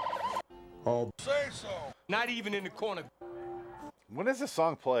 Oh, say so. Not even in the corner. When does this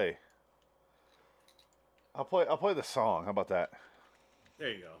song play? I'll play the song. How about that? There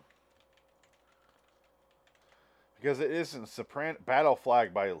you go. Because it is in Soprano Battle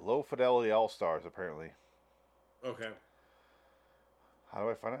Flag by Low Fidelity All Stars, apparently. Okay. How do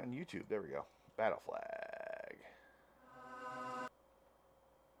I find it on YouTube? There we go. Battle Flag.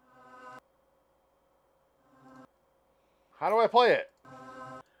 How do I play it?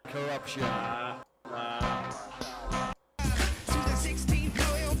 Corruption.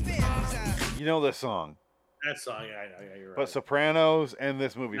 You know this song. That song, yeah, you're right. But Sopranos and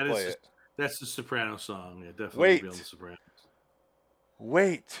this movie That play is- it. That's the Soprano song. Yeah, definitely. Wait. Be on the Sopranos.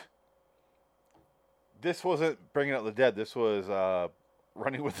 Wait. This wasn't Bringing Out the Dead. This was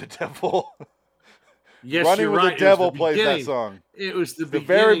Running with the Devil. Yes, Running you're with right. the Devil plays that song. It was the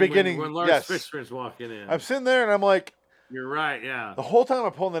very beginning beginning, when Lars yes. Fishburne's walking in. I'm sitting there and I'm like, You're right, yeah. the whole time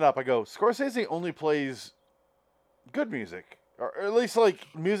I'm pulling it up, I go, Scorsese only plays good music. Or at least like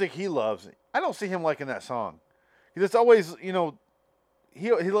music he loves. I don't see him liking that song. Because it's always, you know,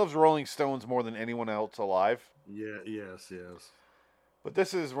 he loves Rolling Stones more than anyone else alive. Yeah, yes. But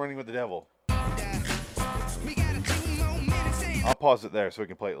this is Running with the Devil. I'll pause it there so we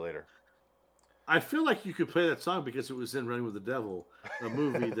can play it later. I feel like you could play that song because it was in Running with the Devil, a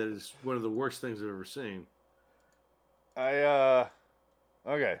movie that is one of the worst things I've ever seen. Okay.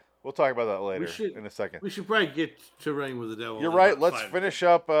 We'll talk about that later in a second. We should probably get to Running with the Devil. You're in right. about Let's 5 finish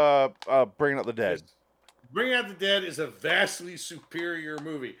minutes. up Bringing Out the Dead. Bringing Out the Dead is a vastly superior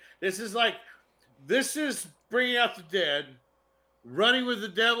movie. This is Bringing Out the Dead. Running with the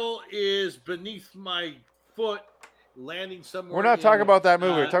Devil is beneath my foot, landing somewhere. We're not in, talking about that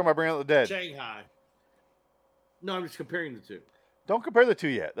movie. We're talking about Bringing Out the Dead. Shanghai. No, I'm just comparing the two. Don't compare the two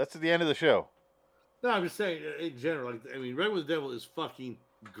yet. That's at the end of the show. No, I'm just saying in general. Running with the Devil is fucking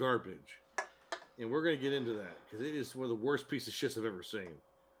garbage, and we're gonna get into that because it is one of the worst pieces of shit I've ever seen.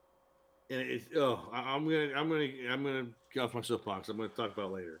 And I'm gonna get off my soapbox. I'm gonna talk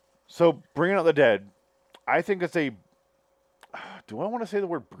about it later. So, Bringing Out the Dead, I think it's a. Do I want to say the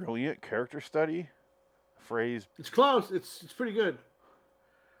word brilliant character study? Phrase. It's close. It's pretty good.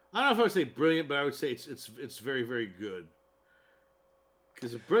 I don't know if I would say brilliant, but I would say it's very, very good.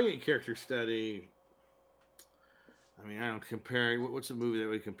 Because a brilliant character study. I don't compare. What's a movie that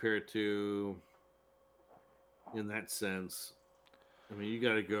we compare it to? In that sense, you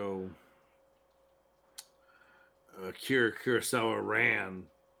got to go. Kurosawa ran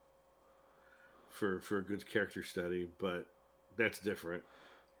for a good character study, but that's different.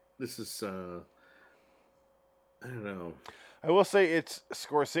 This is I don't know. I will say it's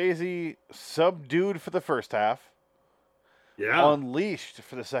Scorsese subdued for the first half, Yeah. unleashed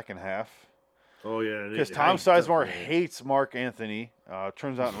for the second half. Oh yeah. Because Tom Sizemore hates Mark Anthony.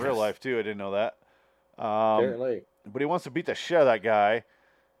 Turns out in real life too. I didn't know that. Apparently. But he wants to beat the shit out of that guy.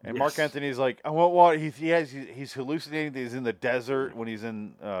 And Mark Yes. Anthony's like, I want what? He's hallucinating. He's in the desert when he's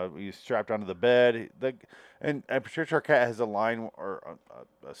he's strapped onto the bed. And Patricia Arquette has a line or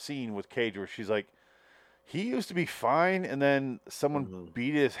a scene with Cage where she's like, he used to be fine, and then someone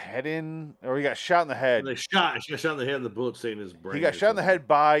beat his head in, or he got shot in the head. She got shot in the head, and the bullet stayed in his brain. He got shot in the head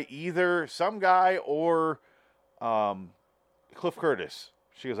by either some guy or Cliff Curtis.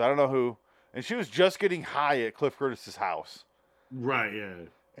 She goes, I don't know who. And she was just getting high at Cliff Curtis's house. Right, yeah.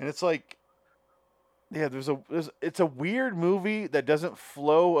 And it's like, yeah, it's a weird movie that doesn't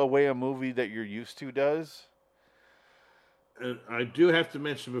flow away a movie that you're used to does. I do have to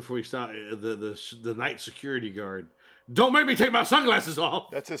mention before we start the night security guard. Don't make me take my sunglasses off.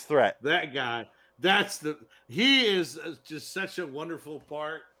 That's his threat. That guy. He is just such a wonderful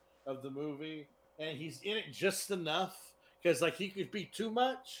part of the movie, and he's in it just enough because he could be too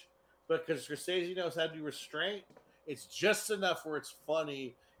much, but because Scorsese knows how to do restraint, it's just enough where it's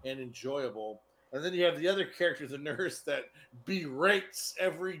funny and enjoyable. And then you have the other character, the nurse, that berates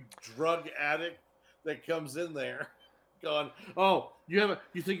every drug addict that comes in there. Going, oh, you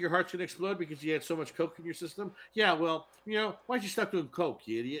think your heart's gonna explode because you had so much coke in your system? Yeah, well, why'd you stop doing coke,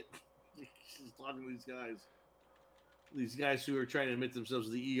 you idiot? She's talking to these guys who are trying to admit themselves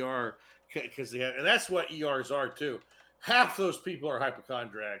to the ER because they have, and that's what ERs are too. Half those people are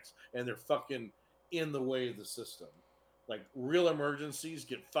hypochondriacs, and they're fucking in the way of the system. Like real emergencies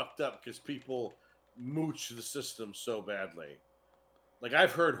get fucked up because people mooch the system so badly. Like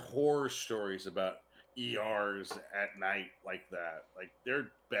I've heard horror stories about ERs at night like that. Like they're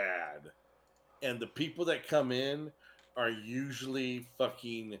bad. And the people that come in are usually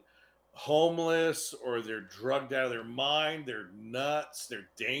fucking homeless or they're drugged out of their mind. They're nuts. They're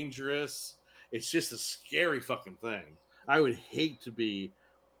dangerous. It's just a scary fucking thing. I would hate to be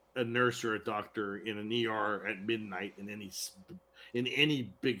a nurse or a doctor in an ER at midnight in any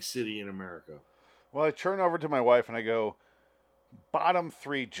big city in America. Well, I turn over to my wife and I go, bottom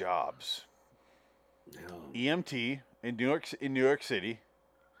 3 jobs. No, EMT in New York City.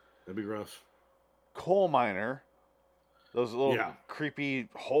 that'd be rough. Coal miner. Those little Yeah. creepy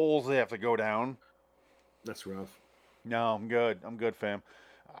holes they have to go down. That's rough. No, I'm good. I'm good, fam.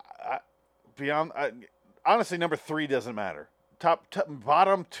 Honestly, number 3 doesn't matter.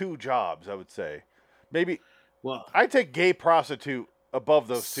 Bottom 2 jobs, I would say. Maybe Well, I take gay prostitute above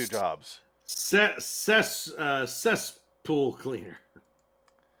those 2 jobs. cesspool cleaner.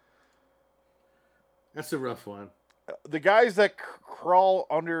 That's a rough one. The guys that crawl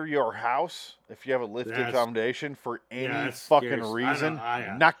under your house, if you have a lifted That's- foundation for any that fucking scares- reason,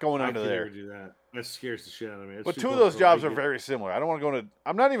 I not going I under could there. never do that. That scares the shit out of me. It's But too 2 of close those to jobs are naked. very similar. I don't want to go into.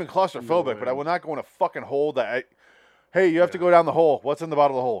 I'm not even claustrophobic, but I way. will not go in a fucking hole that. Hey, you have to Yeah. go down the hole. What's in the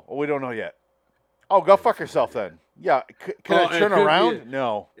bottom of the hole? Oh, we don't know yet. Oh, go fuck yourself then. Yeah. Can Oh, I it turn could be around?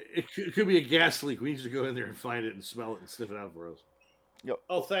 No. It could be a gas leak. We need to go in there and find it and smell it and sniff it out for us. Yep.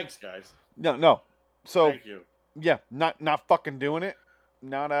 Oh, thanks, guys. No. So Thank you. yeah, not fucking doing it.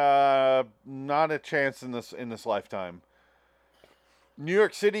 Not a chance in this lifetime. New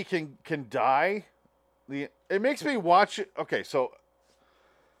York City can die. It makes me watch it. Okay, so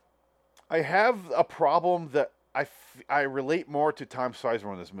I have a problem that I relate more to Tom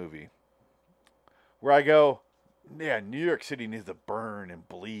Sizemore in this movie, where I go, yeah, New York City needs to burn and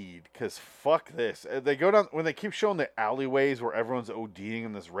bleed because fuck this. They go down when they keep showing the alleyways where everyone's ODing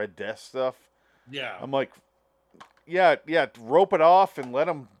in this Red Death stuff. Yeah. I'm like, yeah, rope it off and let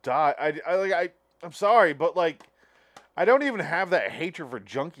them die. I'm sorry, but like, I don't even have that hatred for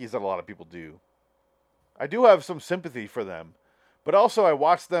junkies that a lot of people do. I do have some sympathy for them, but also I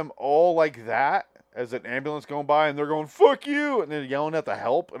watch them all like that as an ambulance going by and they're going, fuck you, and they're yelling at the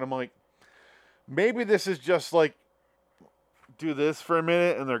help, and I'm like, maybe this is just like, do this for a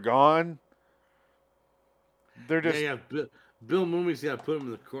minute and they're gone. They're just, yeah. Bill Mooney's got to put him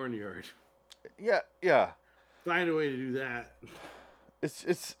in the cornyard. yeah. Find a way to do that. It's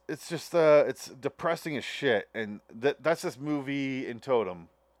just it's depressing as shit, and that's this movie in totem.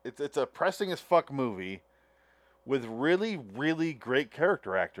 It's a depressing as fuck movie with really really great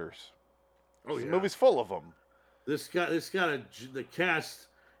character actors. Oh The yeah. movie's full of them. The cast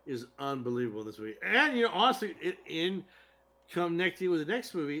is unbelievable in this movie, and you know, honestly, in connecting with the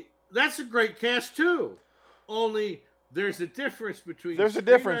next movie, that's a great cast too. Only there's a difference between There's a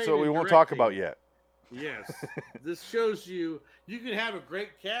difference that screenwriting we and won't talk directing. about yet. Yes, this shows you can have a great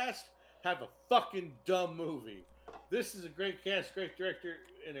cast, have a fucking dumb movie. This is a great cast, great director,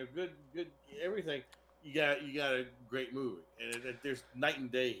 and a good everything. You got a great movie, and there's night and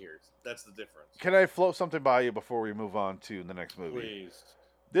day here. That's the difference. Can I float something by you before we move on to the next movie? Please.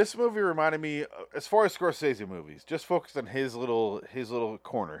 This movie reminded me, as far as Scorsese movies, just focused on his little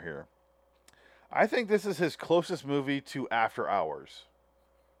corner here. I think this is his closest movie to After Hours.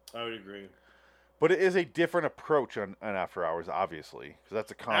 I would agree. But it is a different approach on After Hours, obviously. Because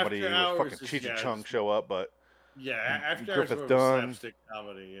that's a comedy After with Hours fucking is- Cheech and yeah, Chung it's- show up, but Yeah, after Griffith Hours is more of a Dunn. slapstick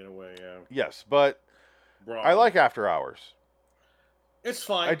comedy in a way. Yeah, yes, but Broad. I like After Hours. It's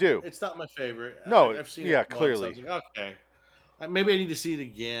fine. I do. It's not my favorite. No, I've seen yeah, it once. clearly. I was like, okay, maybe I need to see it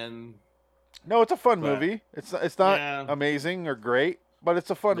again. No, it's a fun But- movie. It's not Yeah. amazing or great, but it's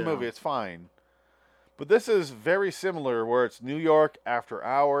a fun No. movie. It's fine. But this is very similar, where it's New York After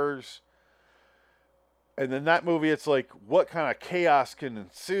Hours. And then that movie, it's like, what kind of chaos can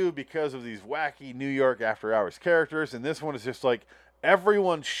ensue because of these wacky New York After Hours characters? And this one is just like,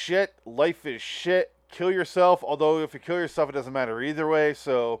 everyone's shit, life is shit, kill yourself. Although if you kill yourself, it doesn't matter either way.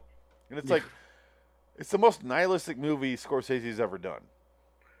 So, and it's like, it's the most nihilistic movie Scorsese's ever done.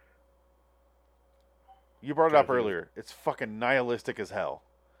 You brought it up earlier. It's fucking nihilistic as hell.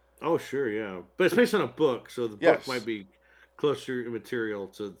 Oh, sure, yeah, but it's based on a book, so the Yes. book might be closer material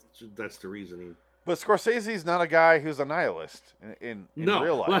to. That's the reasoning. But Scorsese's not a guy who's a nihilist in No,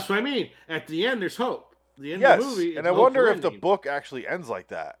 real life. well, that's what I mean. At the end, there's hope. The end Yes, of the movie, and is I wonder hopeful if the ending. book actually ends like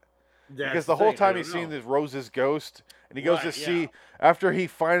that. That's Because the whole thing, I time don't he's seeing know. this Rose's ghost, and he goes Right, to see, yeah. after he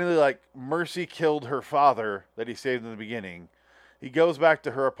finally, like, Mercy killed her father that he saved in the beginning, He goes back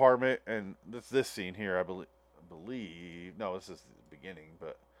to her apartment, and that's this scene here, I believe. No, this is the beginning,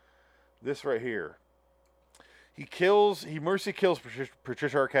 but this right here. He mercy kills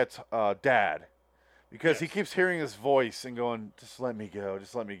Patricia Arquette's dad because he keeps hearing his voice and going, "Just let me go,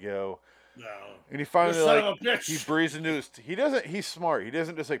 just let me go." No. And he finally You son of a bitch. he breathes into his. He's smart. He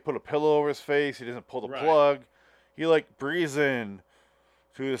doesn't just like put a pillow over his face. He doesn't pull the plug. He like breathes in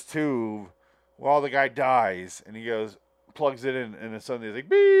to his tube while the guy dies, and he goes, plugs it in, and then suddenly he's like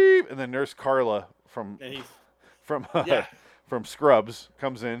beep, and then Nurse Carla from Scrubs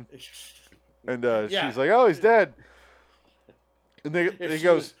comes in, and she's like, "Oh, he's dead." And he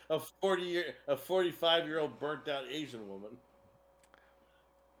goes, a 45-year-old burnt out Asian woman.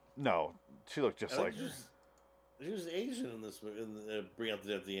 No, she looked just like her. She was Asian in this movie. Bring Out the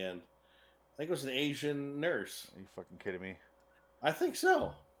Dead at the end. I think it was an Asian nurse. Are you fucking kidding me? I think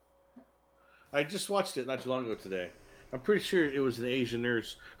so. I just watched it not too long ago today. I'm pretty sure it was an Asian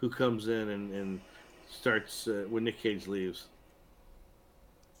nurse who comes in and starts when Nick Cage leaves.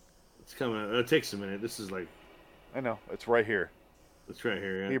 It's coming. It takes a minute. This is like. I know. It's right here. It's right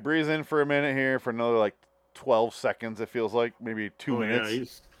here. Yeah. He breathes in for a minute here for another like 12 seconds. It feels like maybe 2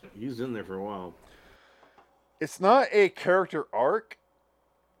 minutes. Yeah, he's in there for a while. It's not a character arc.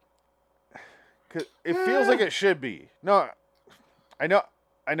 'Cause it feels like it should be. No, I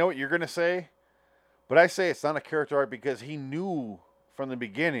know what you're gonna say, but I say it's not a character arc because he knew from the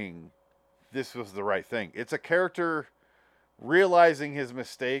beginning this was the right thing. It's a character realizing his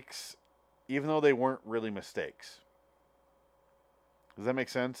mistakes, even though they weren't really mistakes. Does that make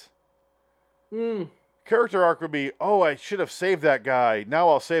sense? Character arc would be, oh, I should have saved that guy. Now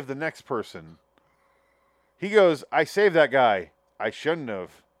I'll save the next person. He goes, I saved that guy. I shouldn't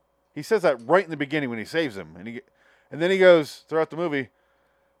have. He says that right in the beginning when he saves him. And then he goes, throughout the movie,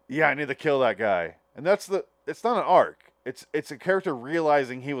 yeah, I need to kill that guy. And it's not an arc. It's a character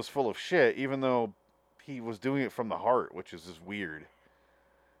realizing he was full of shit, even though he was doing it from the heart, which is just weird.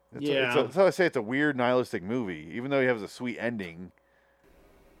 That's how I say it's a weird nihilistic movie, even though he has a sweet ending.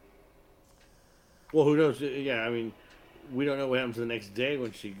 Well, who knows? Yeah, I mean, we don't know what happens the next day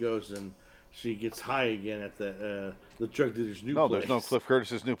when she goes and she gets high again at the drug dealer's new place. No, there's no Cliff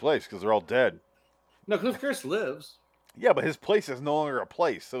Curtis's new place because they're all dead. No, Cliff Curtis lives. Yeah, but his place is no longer a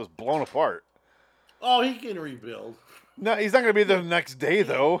place. It was blown apart. Oh, he can rebuild. No, he's not going to be there the next day,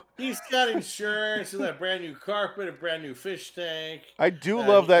 though. He's got insurance. He's got a brand new carpet, a brand new fish tank. I do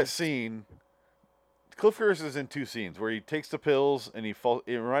love that scene. Cliff Curtis is in 2 scenes where he takes the pills and he falls.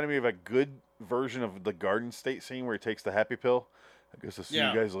 It reminded me of a good version of the Garden State scene where he takes the happy pill. I guess I'll see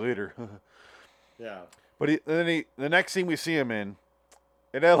you guys later. Yeah. But the next scene we see him in,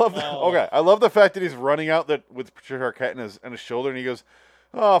 and I love I love the fact that he's running out with Patricia Arquette on his shoulder, and he goes,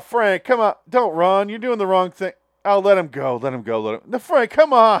 "Oh, Frank, come on, don't run. You're doing the wrong thing. Oh, let him go. No, Frank,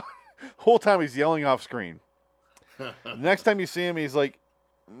 come on." The whole time he's yelling off screen. The next time you see him, he's like,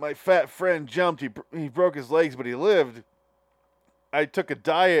 "My fat friend jumped. He broke his legs, but he lived. I took a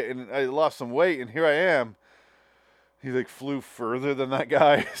diet and I lost some weight, and here I am." He like flew further than that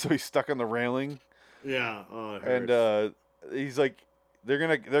guy, so he's stuck on the railing. Yeah. Oh, it and hurts. He's like, they're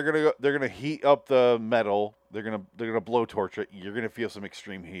gonna heat up the metal. They're gonna blowtorch it. You're gonna feel some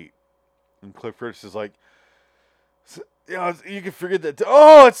extreme heat. And Cliff Curtis is like, you can forget that.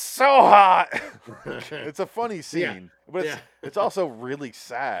 Oh, it's so hot. It's a funny scene, but it's also really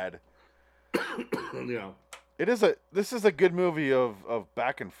sad. Yeah. This is a good movie of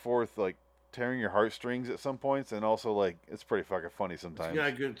back and forth, like tearing your heartstrings at some points, and also like it's pretty fucking funny sometimes. He's got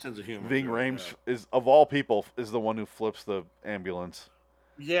a good sense of humor. Ving Rhames is, of all people, is the one who flips the ambulance.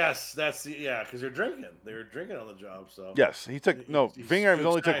 Yes, because they're drinking. They were drinking on the job. So yes, Ving Rhames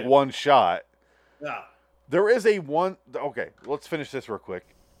only took excited. one shot. Yeah. There is a one. Okay, let's finish this real quick.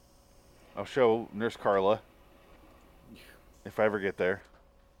 I'll show Nurse Carla if I ever get there.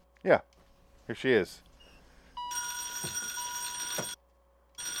 Yeah, here she is.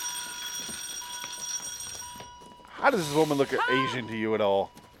 How does this woman look Asian to you at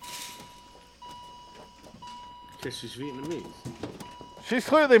all? Because she's Vietnamese. She's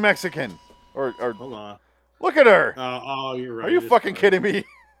clearly Mexican. Or Hold on. Look at her. Oh, you're right. Are you fucking kidding me?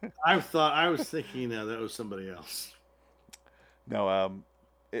 I was thinking that was somebody else. No,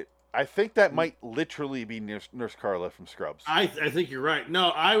 I think that might literally be Nurse Carla from Scrubs. I think you're right. No,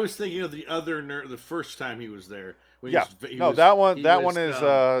 I was thinking of the other nurse the first time he was there. That one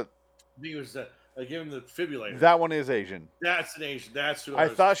is. He was giving the defibrillator. That one is Asian. That's an Asian. That's who I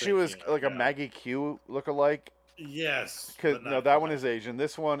thought she was thinking. like a Maggie Q lookalike. Yes. That one is Asian.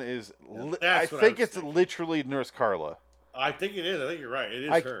 This one is. I think it's literally Nurse Carla. I think it is. I think you're right. It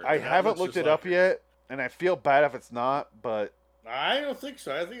is her. I haven't looked it up yet, and I feel bad if it's not, but I don't think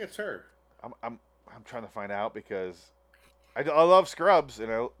so. I think it's her. I'm trying to find out because I love Scrubs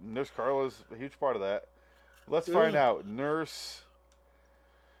and Nurse Carla's a huge part of that. Let's find out. Nurse.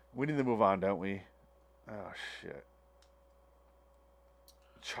 We need to move on, don't we? Oh shit.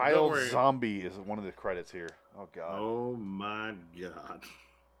 Child Zombie is one of the credits here. Oh god. Oh my god.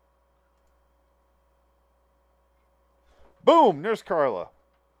 Boom, Nurse Carla.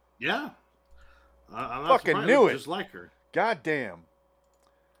 Yeah. I'm not Fucking surprised. knew it. Just like her. God damn.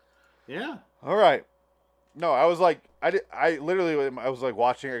 Yeah. All right. No, I was like, I literally, I was like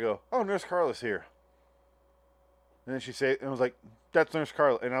watching. I go, oh, Nurse Carla's here. And then she said, and I was like, that's Nurse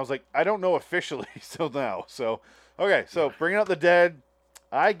Carla. And I was like, I don't know officially still now. So, okay. So Bringing Out the Dead,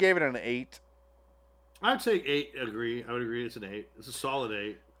 I gave it an 8. I'd say 8. Agree. I would agree. It's an 8. It's a solid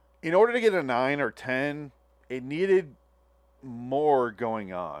 8. In order to get a 9 or 10, it needed more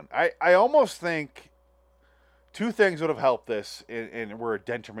going on. I almost think two things would have helped this and were a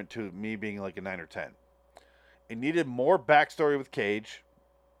detriment to me being like a 9 or 10. It needed more backstory with Cage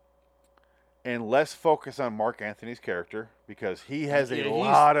and less focus on Mark Anthony's character because he has a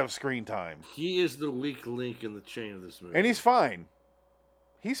lot of screen time. He is the weak link in the chain of this movie. And he's fine.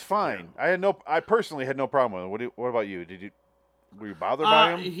 He's fine. Yeah. I personally had no problem with it. What about you? Were you bothered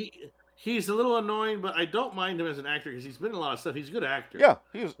by him? He's a little annoying, but I don't mind him as an actor because he's been in a lot of stuff. He's a good actor. Yeah,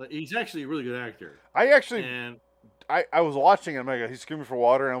 he's actually a really good actor. I was watching him. He's screaming for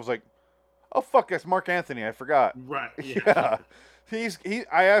water, and I was like, "Oh fuck, that's Mark Anthony." I forgot. Right. Yeah.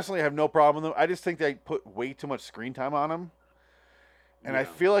 I actually have no problem with him. I just think they put way too much screen time on him, and I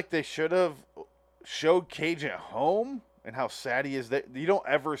feel like they should have showed Cage at home and how sad he is. That you don't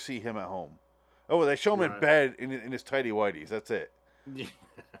ever see him at home. Oh, they show him in bed in his tighty whities. That's it. Yeah.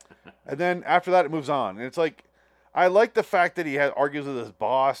 And then after that, it moves on. And it's like, I like the fact that he argues with his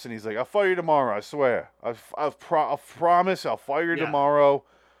boss, and he's like, I'll fire you tomorrow, I swear. I'll promise I'll fire you tomorrow.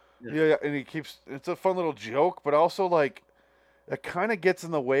 Yeah, and he keeps, it's a fun little joke, but also, like, it kind of gets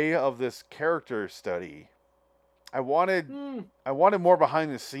in the way of this character study. I wanted more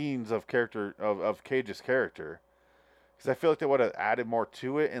behind the scenes of Cage's character. Because I feel like they would have added more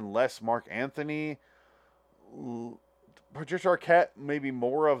to it and less Mark Anthony. Patricia Arquette, maybe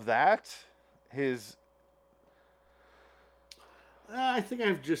more of that. I think I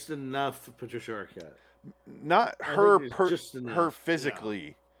have just enough for Patricia Arquette. Not her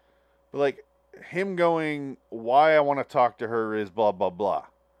physically, but like him going, why I want to talk to her is blah, blah, blah.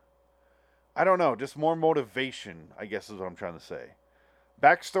 I don't know. Just more motivation, I guess is what I'm trying to say.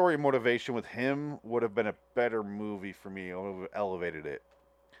 Backstory motivation with him would have been a better movie for me. It would have elevated it.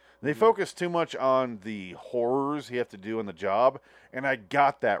 They focus too much on the horrors he has to do in the job, and I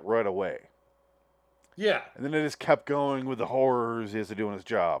got that right away. Yeah. And then it just kept going with the horrors he has to do in his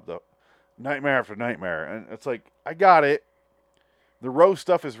job. The nightmare after nightmare. And it's like, I got it. The Rose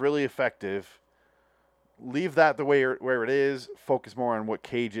stuff is really effective. Leave that the way where it is. Focus more on what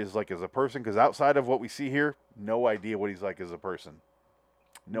Cage is like as a person, because outside of what we see here, no idea what he's like as a person.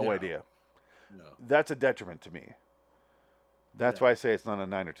 No idea. No. That's a detriment to me. That's why I say it's not a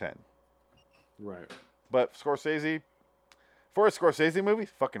 9 or 10. Right. But Scorsese, for a Scorsese movie,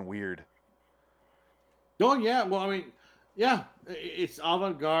 fucking weird. Oh, yeah. Well, I mean, yeah. It's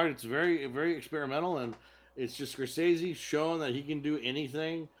avant-garde. It's very, very experimental. And it's just Scorsese showing that he can do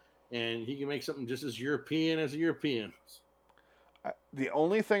anything. And he can make something just as European as a European. The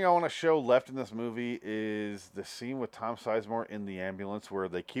only thing I want to show left in this movie is the scene with Tom Sizemore in the ambulance where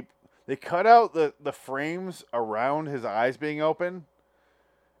they cut out the frames around his eyes being open,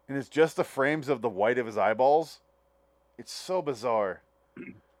 and it's just the frames of the white of his eyeballs. It's so bizarre.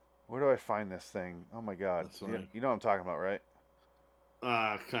 Where do I find this thing? Oh my god. You know what I'm talking about, right?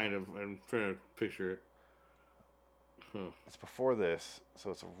 Kind of. I'm trying to picture it. Huh. It's before this. So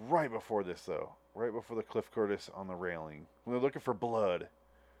it's right before this, though. Right before the Cliff Curtis on the railing. When they're looking for blood.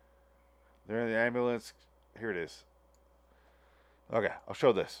 They're in the ambulance. Here it is. Okay, I'll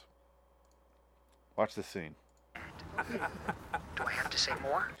show this. Watch this scene. Do I have to say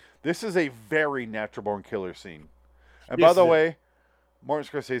more? This is a very Natural Born Killer scene. And by the way,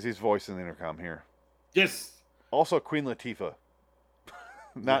 Martin Scorsese's voice in the intercom here. Yes. Also Queen Latifah.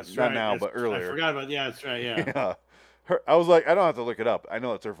 not now, but earlier. I forgot about that's right, yeah. I was like, I don't have to look it up. I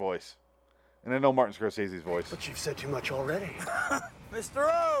know it's her voice. And I know Martin Scorsese's voice. But you've said too much already. Mr.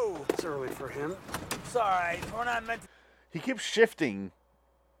 O! It's early for him. Sorry, we're not meant to He keeps shifting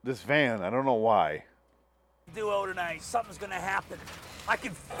this van. I don't know why. do O tonight. Something's gonna happen. I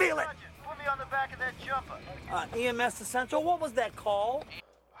can feel it! Put me on the back of that jumper. EMS Essential, what was that call?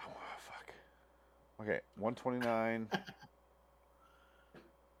 Oh, fuck. Okay, 129.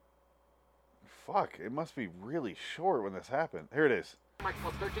 Fuck, it must be really short when this happened. Here it is. Mike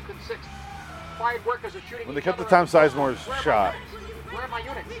 13th and 6th. Fired workers are shooting When they each kept the other Tom up. Sizemore's Where are my shot. units? Where are my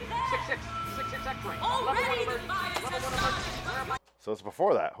units? 6-6. 6-6 X-ray. Level 1 emergency. Level 1 emergency. Where are my... So it's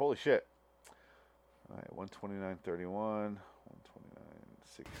before that. Holy shit. All right, 129.31, 129.6.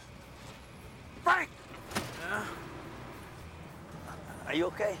 Frank! Are you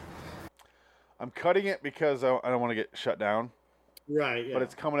okay? I'm cutting it because I don't want to get shut down, Right. Yeah. but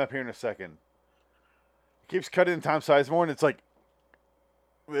it's coming up here in a second. It keeps cutting Tom Sizemore, and it's like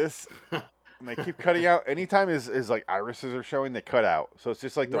this. And they keep cutting out. Anytime his like irises are showing, they cut out. So it's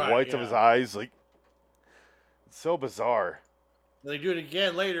just like the Right, whites of his eyes. Like, it's so bizarre. They do it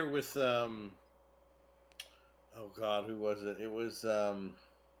again later with oh God, who was it? It was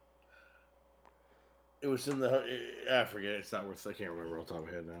in the I forget. It's not worth. I can't remember off the top of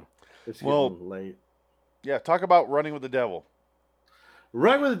my head now. It's getting Well, late. Yeah, talk about Running with the Devil.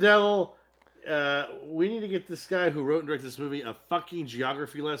 Run with the Devil. We need to get this guy who wrote and directed this movie a fucking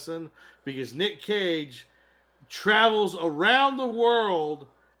geography lesson, because Nick Cage travels around the world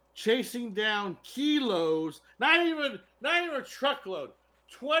chasing down kilos, not even a truckload,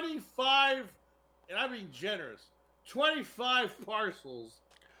 25, and I mean generous, 25 parcels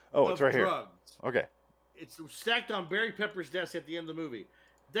Oh, of it's right drugs. here. Okay. It's stacked on Barry Pepper's desk at the end of the movie.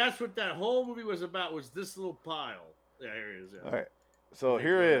 That's what that whole movie was about, was this little pile. Yeah, here it is. Yeah. All right. So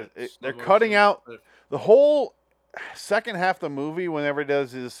here it is. They're Slow cutting motion. out the whole second half of the movie. Whenever he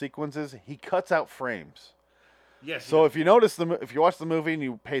does his sequences, he cuts out frames. Yes. So if you notice if you watch the movie and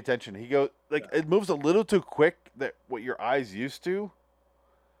you pay attention, he goes like it moves a little too quick that what your eyes used to.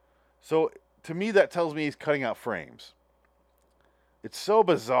 So to me, that tells me he's cutting out frames. It's so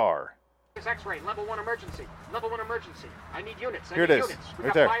bizarre. X-ray. Level 1 emergency. Level 1 emergency. I need units. Here it is, Units. We right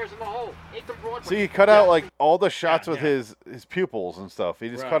got there. fires in the hole. 8th and Broadway. See, he cut out like all the shots Yeah, with yeah. his pupils and stuff. He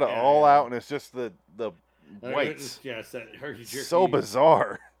just Right, cut it yeah, all yeah. out, and it's just the whites. Yeah, it's that herky-jerky. So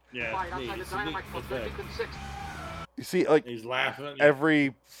bizarre. Yeah, Fired it's outside neat. the dynamite It's for neat. 13th and 6th. You see, like He's laughing. Yeah.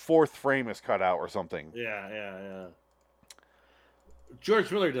 every fourth frame is cut out or something. Yeah.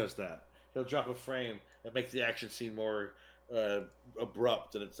 George Miller does that. He'll drop a frame and make the action scene more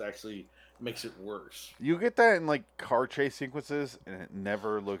abrupt, and it's actually makes it worse. You get that in like car chase sequences, and it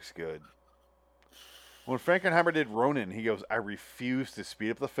never looks good. When Frankenheimer did Ronin, he goes, "I refuse to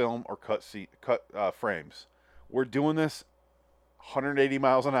speed up the film or cut frames. We're doing this 180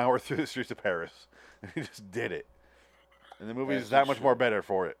 miles an hour through the streets of Paris." And he just did it, and the movie is that much more better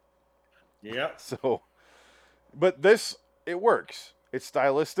for it. Yep. So, but this, it works. It's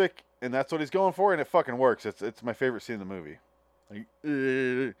stylistic, and that's what he's going for, and it fucking works. It's my favorite scene in the movie. Like,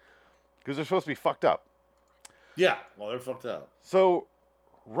 because they're supposed to be fucked up. Yeah. Well, they're fucked up. So,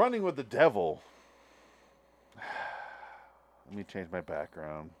 Running with the Devil. Let me change my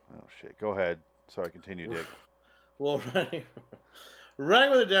background. Oh shit. Go ahead. Sorry, continue, Dick. Well, Running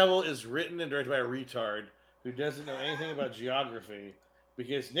with the Devil is written and directed by a retard who doesn't know anything about geography,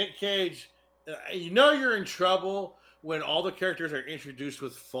 because Nick Cage, you know you're in trouble when all the characters are introduced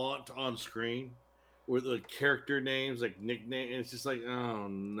with font on screen, with the character names, like nickname, and it's just like, oh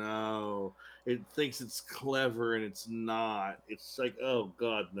no. It thinks it's clever and it's not. It's like, oh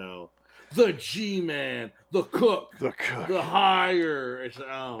god, no. The G-Man, the cook, the hire. It's,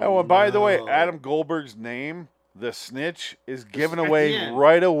 Oh, and by the way, no. Adam Goldberg's name, the Snitch, is given at the away end.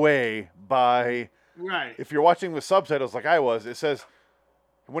 right away by. Right. If you're watching with subtitles like I was, it says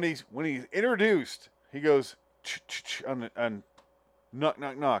when he's introduced, he goes ch-ch-ch on knock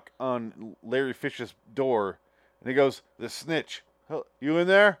knock knock on Larry Fish's door, and he goes, "The Snitch, you in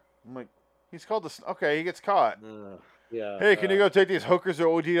there?" I'm like, he's called the. Okay, he gets caught. Yeah. Hey, can you go take these hookers or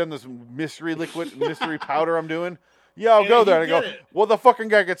OD on this mystery liquid, mystery powder I'm doing? Yeah, I'll And go he there. And I go, did it. well, the fucking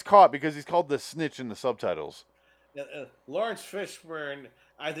guy gets caught because he's called the Snitch in the subtitles. Lawrence Fishburne,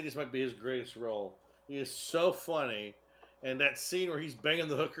 I think this might be his greatest role. He is so funny, and that scene where he's banging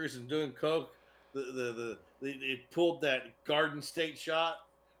the hookers and doing coke, it pulled that Garden State shot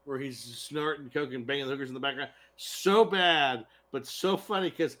where he's snorting coke and banging the hookers in the background. So bad, but so funny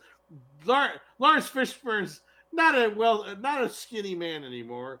because Lawrence Fishburne's not a skinny man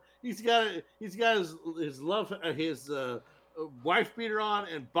anymore. He's got his wife beater on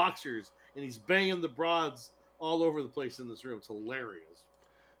and boxers, and he's banging the broads all over the place in this room. It's hilarious.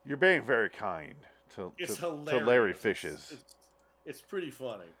 You're being very kind to Hilarious. Larry Fishes. It's pretty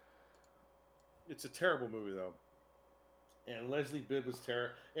funny. It's a terrible movie though, and Leslie Bibb was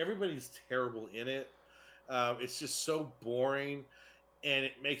terrible. Everybody's terrible in it. It's just so boring, and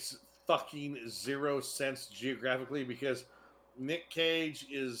it makes fucking zero sense geographically because Nick Cage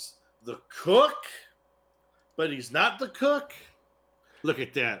is the cook, but he's not the cook. Look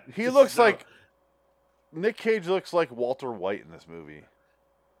at that. He looks like Nick Cage looks like Walter White in this movie.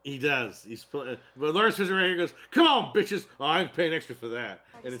 He does. But Lawrence Fishburne right here goes, "Come on, bitches! Oh, I'm paying extra for that."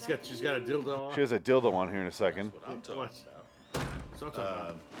 And she's got a dildo on. She has a dildo on here in a second. That's what I'm talking about. That's what I'm talking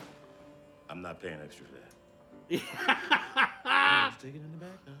about. I'm not paying extra for that. Take it in the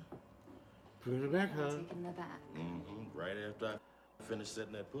back, huh? Put it in the back, huh? In the back. Right after I finish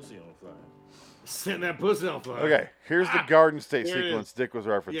setting that pussy on fire. Setting that pussy on fire. Okay, here's the Garden State There it sequence is. Dick was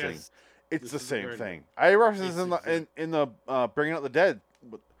referencing. Yes. It's This the is the same Garden thing. State. I referenced It's this in the Bringing Out the Dead.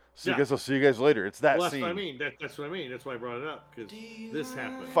 So Yeah. I guess I'll see you guys later. It's that Well, that's scene. what I mean. That's what I mean. That's why I brought it up, because this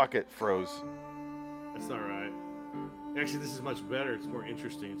happened. Fuck it, froze. That's not right. Actually, this is much better. It's more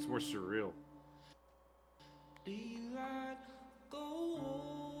interesting. It's more surreal.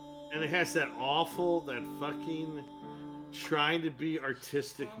 And it has that fucking trying to be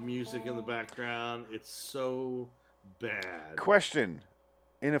artistic music in the background. It's so bad. Question.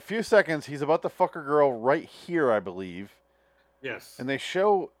 In a few seconds, he's about to fuck a girl right here, I believe. Yes. And they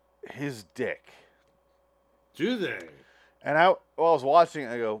show his dick. Do they? And while I was watching,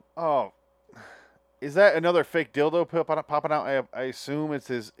 I go, "Oh, is that another fake dildo popping out?" I assume it's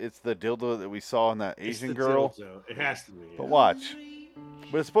the dildo that we saw in that It's Asian the girl. dildo. It has to be. But yeah. watch.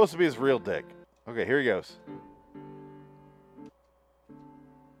 But it's supposed to be his real dick. Okay, here he goes.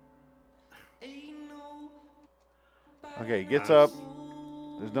 Okay, he gets up.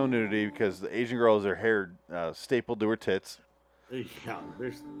 There's no nudity because the Asian girl has her hair stapled to her tits. Yeah,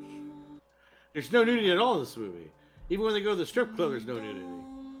 there's no nudity at all in this movie. Even when they go to the strip club, there's no nudity.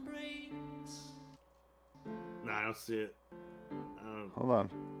 No, I don't see it. Hold on.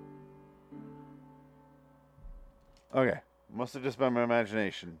 Okay, must have just been my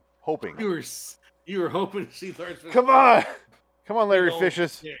imagination. Hoping. You were hoping to see Lawrence Fishburne. Come on, come on, Larry Big old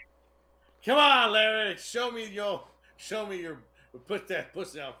Fishes. dick. Come on, Larry. Show me your. Put that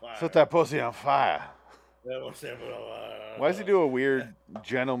pussy on fire. Set that pussy on fire. Why does he do a Uh, weird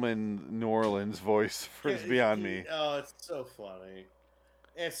gentleman New Orleans voice for It's Beyond Me? Oh, it's so funny.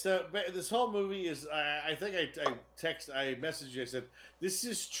 And so, but this whole movie is. I think I messaged you. I said, "This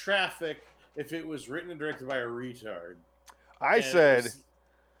is Traffic if it was written and directed by a retard." I And said it's-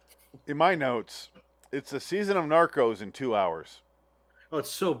 in my notes, it's a season of Narcos in 2 hours. Oh, it's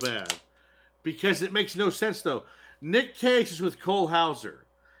so bad. Because it makes no sense, though. Nick Cage is with Cole Hauser,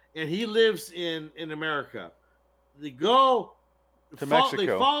 and he lives in America. They go To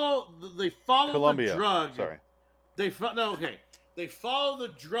Mexico. They follow Colombia. the drug. Sorry. They follow the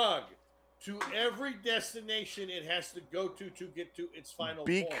drug to every destination it has to go to get to its final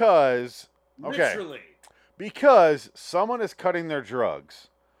point. Because Literally. Because someone is cutting their drugs.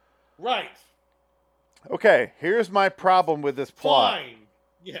 Right. Okay, here's my problem with this plot. Fine.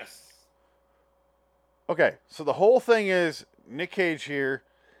 Yes. Okay, so the whole thing is Nick Cage here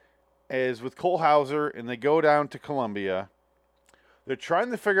is with Cole Hauser, and they go down to Colombia. They're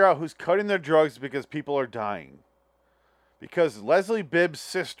trying to figure out who's cutting their drugs because people are dying. Because Leslie Bibb's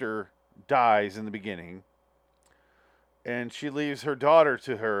sister dies in the beginning, and she leaves her daughter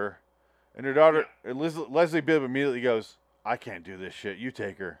to her, and her daughter, Leslie Bibb immediately goes, "I can't do this shit. You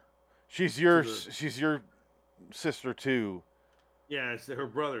take her. She's your sister too." Yeah, it's her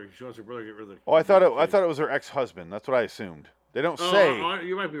brother. She wants her brother to get rid of the. Oh, I thought it was her ex-husband. That's what I assumed. They don't say.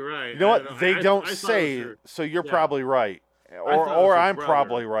 You might be right. You know what? They don't I thought it say. was her- So you're yeah. probably right, thought it was or her I'm brother.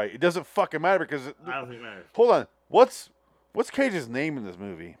 probably right. It doesn't fucking matter because. I don't think it matters. Hold on. What's Cage's name in this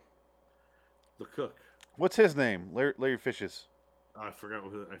movie? The cook. What's his name? Larry Fish's. Oh, I forgot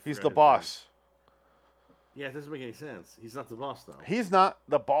who. He's forgot the his boss. name. Yeah, it doesn't make any sense. He's not the boss though. He's not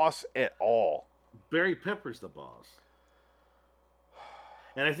the boss at all. Barry Pepper's the boss.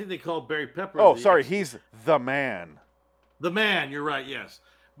 And I think they call Barry Pepper. Oh, the sorry. He's the man. The man. You're right. Yes,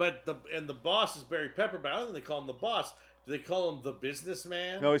 but the boss is Barry Pepper. But I don't think they call him the boss. Do they call him the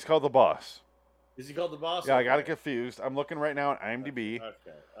businessman? No, he's called the boss. Is he called the boss? Yeah, I got it Okay. confused. I'm looking right now at IMDb.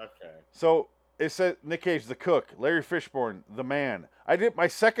 Okay. So it said Nick Cage, the cook, Larry Fishburne, the man. I did my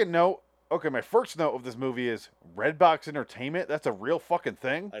second note. Okay, my first note of this movie is Redbox Entertainment. That's a real fucking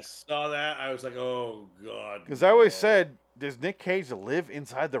thing. I saw that. I was like, oh god. Because I always said, does Nick Cage live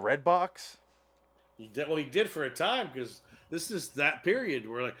inside the Redbox? He did for a time because this is that period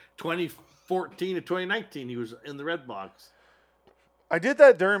where like 2014 to 2019 he was in the Red Box. I did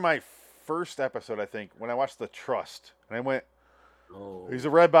that during my first episode, I think, when I watched The Trust. And I went, Oh. he's a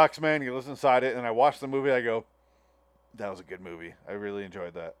Redbox man. He lives inside it. And I watched the movie. I go, that was a good movie. I really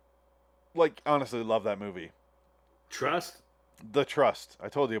enjoyed that. Like, honestly, love that movie. Trust? The Trust. I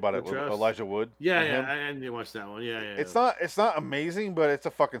told you about it with Trust? Elijah Wood. Yeah, and him. I didn't watch that one. Yeah. It's not amazing, but it's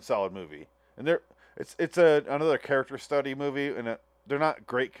a fucking solid movie. And it's another character study movie, and they're not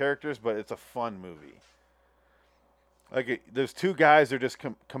great characters, but it's a fun movie. Like, those two guys are just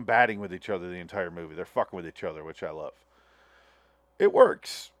combating with each other the entire movie. They're fucking with each other, which I love. It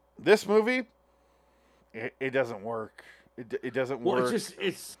works. This movie, it doesn't work. It doesn't work.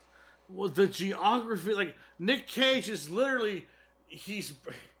 It's the geography. Like, Nick Cage is literally, he's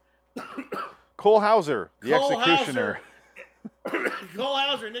Cole Hauser, the executioner. Cole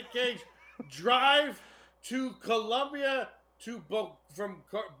Hauser, Nick Cage, drive to Colombia from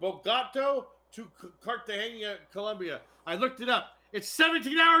Bogota to Cartagena, Colombia. I looked it up. It's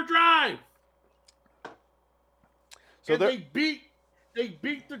 17-hour drive. So and they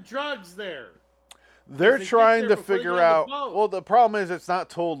beat the drugs there. They're trying to before they figure go on the out. boat. Well, the problem is it's not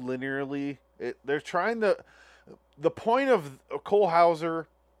told linearly. They're trying to. The point of Cole Hauser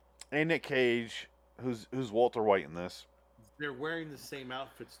and Nick Cage, who's Walter White in this. They're wearing the same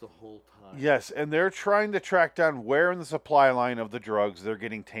outfits the whole time. Yes, and they're trying to track down where in the supply line of the drugs they're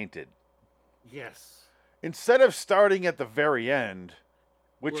getting tainted. Yes. Instead of starting at the very end,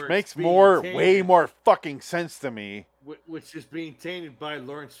 which Where makes it's being way tainted. more fucking sense to me. Which is being tainted by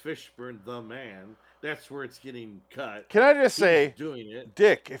Lawrence Fishburne, the man. That's where it's getting cut. Can I just He's say, doing it.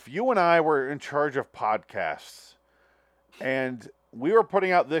 Dick, if you and I were in charge of podcasts and we were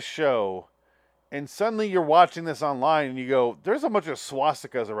putting out this show and suddenly you're watching this online and you go, there's a bunch of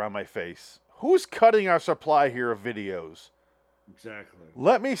swastikas around my face. Who's cutting our supply here of videos? Exactly.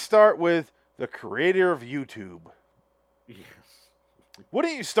 Let me start with the creator of YouTube. Yes.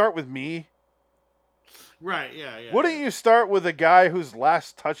 Wouldn't you start with me? Right, yeah. Wouldn't you start with a guy who's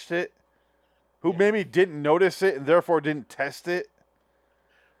last touched it? Who maybe didn't notice it and therefore didn't test it?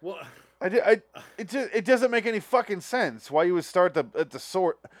 Well, it doesn't make any fucking sense why you would start at the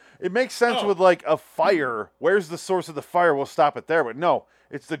source. It makes sense Oh. with like a fire. Where's the source of the fire? We'll stop it there. But no,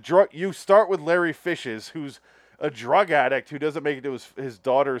 it's the drug. You start with Larry Fishes, who's a drug addict who doesn't make it to his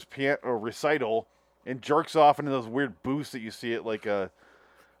daughter's piano or recital and jerks off into those weird booths that you see at like a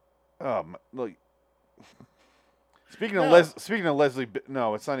like. Speaking of Leslie,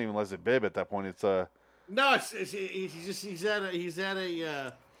 no, it's not even Leslie Bibb at that point. It's no, he's at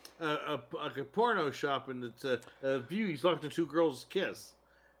a porno shop and it's a view. He's watching two girls kiss.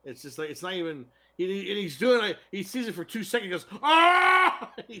 It's just like it's not even. He's doing it. He sees it for 2 seconds. He goes,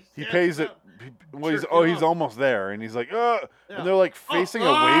 ah! He pays it. He's almost there, and he's like, and they're like facing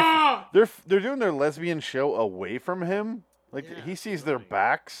away. They're doing their lesbian show away from him. Like he sees their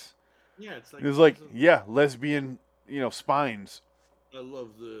backs. Yeah, it's like he's like, lesbian, spines. I love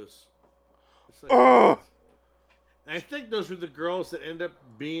this. It's like, I think those were the girls that end up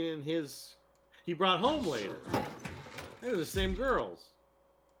being in his. He brought home later. They're the same girls.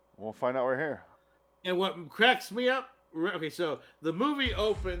 We'll find out right here. And what cracks me up. Okay, so the movie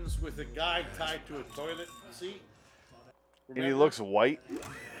opens with a guy tied to a toilet seat. Remember? And he looks white.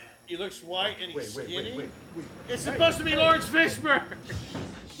 He looks white and he's skinny. It's supposed to be Lawrence Fishburne.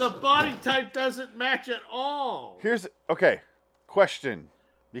 The body type doesn't match at all. Question,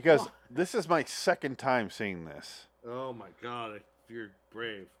 because this is my second time seeing this. Oh my God, you're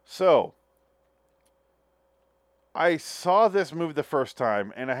brave. So, I saw this movie the first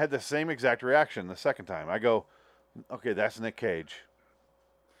time, and I had the same exact reaction the second time. I go, okay, that's Nick Cage.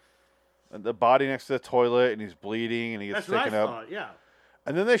 And the body next to the toilet, and he's bleeding, and he gets taken up. Thought, yeah.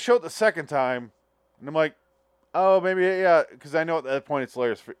 And then they show it the second time, and I'm like, oh, maybe, yeah, because I know at that point it's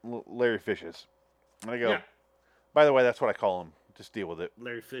Larry Fishes. And I go, by the way, that's what I call him. Just deal with it.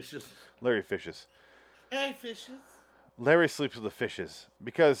 Larry Fishes. Larry Fishes. Hey, Fishes. Larry sleeps with the fishes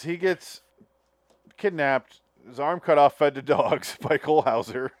because he gets kidnapped, his arm cut off, fed to dogs by Cole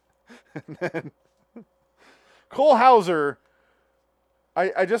Hauser. And then Cole Hauser,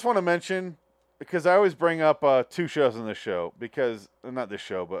 I just want to mention, because I always bring up two shows in this show, because, not this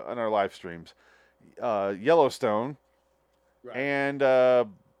show, but on our live streams, Yellowstone and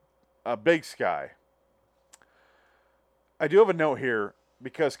Big Sky. I do have a note here,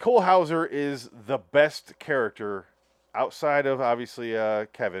 because Cole Hauser is the best character outside of, obviously,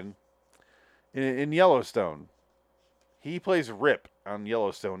 Kevin, in Yellowstone. He plays Rip on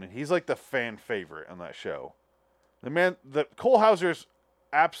Yellowstone, and he's like the fan favorite on that show. Cole Hauser's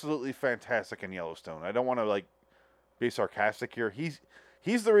absolutely fantastic in Yellowstone. I don't want to be sarcastic here. He's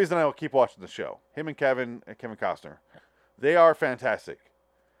the reason I will keep watching the show. Him and Kevin Costner, they are fantastic.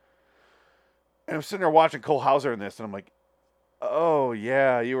 And I'm sitting there watching Cole Hauser in this, and I'm like, oh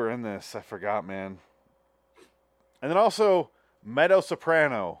yeah, you were in this. I forgot, man. And then also Meadow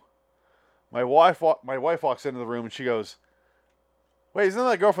Soprano. My wife walks into the room and she goes, wait, isn't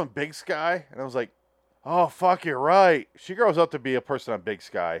that girl from Big Sky? And I was like, oh, fuck, you're right. She grows up to be a person on Big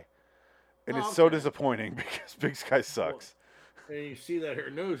Sky. And it's so disappointing because Big Sky sucks. And you see that her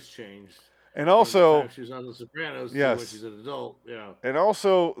nose changed. And From the also, time she was on The Sopranos to yes. when she's an adult. Yeah. And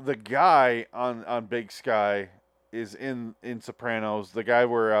also, the guy on Big Sky is in Sopranos. The guy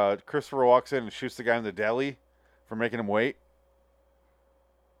where Christopher walks in and shoots the guy in the deli for making him wait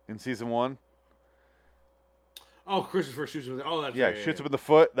in season 1. Oh, Christopher shoots him. Oh, that's Yeah, right. shoots him in the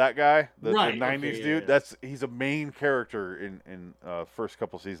foot. That guy, the Right, 90s okay, yeah, dude. yeah. He's a main character in first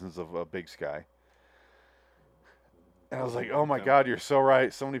couple seasons of Big Sky. And I was like, oh my God, you're so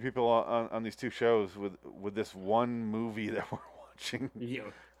right. So many people on these 2 shows with this one movie that we're watching. Yeah.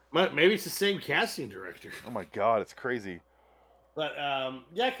 Maybe it's the same casting director. Oh my God, it's crazy. But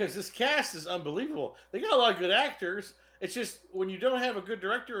yeah, because this cast is unbelievable. They got a lot of good actors. It's just when you don't have a good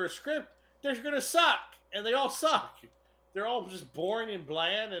director or a script, they're going to suck, and they all suck. They're all just boring and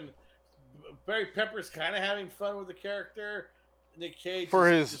bland. And Barry Pepper's kind of having fun with the character. Nick Cage For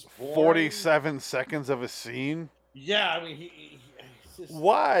is his just boring. 47 seconds of a scene. Yeah, I mean, he's just...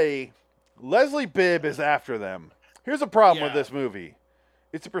 Why Leslie Bibb is after them. Here's a problem with Yeah. this movie.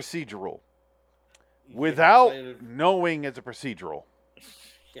 It's a procedural. you can't Without say it- knowing it's a procedural.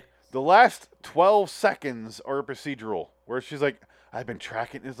 Yeah. The last 12 seconds are a procedural. Where she's like, I've been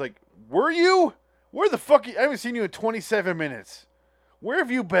tracking. It's like, were you? Where the fuck? I haven't seen you in 27 minutes. Where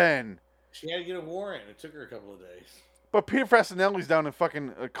have you been? She had to get a warrant. It took her a couple of days. But Peter Fasinelli's down in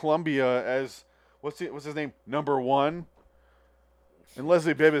fucking Colombia as, what's his name? Number 1. And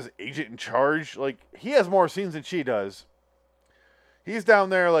Leslie Bibb is agent in charge. Like, he has more scenes than she does. He's down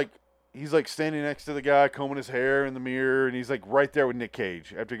there, like, he's like standing next to the guy, combing his hair in the mirror, and he's like right there with Nick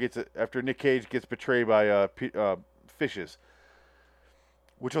Cage after Nick Cage gets betrayed by Fishes.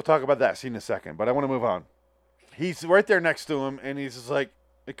 Which we'll talk about that scene in a second, but I want to move on. He's right there next to him, and he's just like,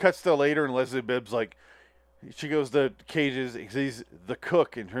 it cuts to later, and Leslie Bibb's like, she goes to Cage's, he's the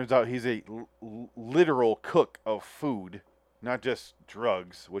cook, and turns out he's a literal cook of food, not just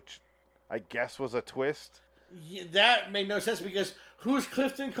drugs, which I guess was a twist. Yeah, that made no sense because who's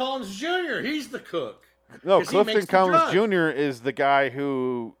Clifton Collins Jr.? He's the cook. No, 'Cause he Clifton makes the Collins drug. Jr. is the guy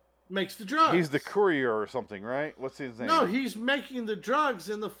who, Makes the drugs. he's the courier or something, right? What's his name? No, he's making the drugs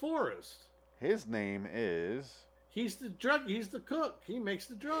in the forest. His name is... He's the cook. He makes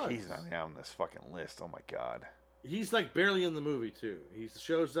the drugs. He's not on this fucking list. Oh my God. He's like barely in the movie too. He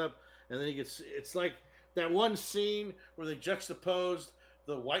shows up and then he gets. It's like that one scene where they juxtaposed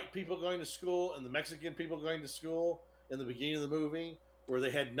the white people going to school and the Mexican people going to school in the beginning of the movie, where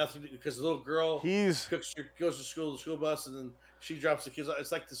they had nothing to, because the little girl goes to school, the school bus, and then she drops the kids off.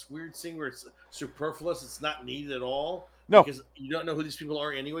 It's like this weird scene where it's superfluous. It's not needed at all. No, because you don't know who these people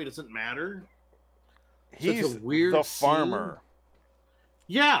are anyway. It doesn't matter. He's so it's a weird the scene. farmer.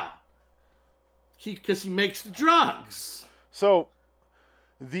 Yeah. Because he makes the drugs. So,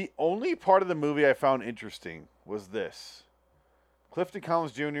 the only part of the movie I found interesting was this. Clifton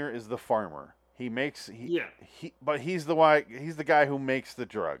Collins Jr. is the farmer. But he's the guy who makes the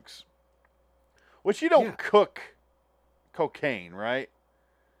drugs. Which you don't cook cocaine, right?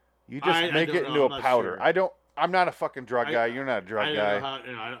 You just make it into a powder. Sure. I'm not a fucking drug guy. You're not a drug guy. I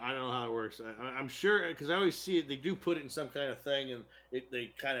don't know how it works. I'm sure because I always see it. They do put it in some kind of thing, and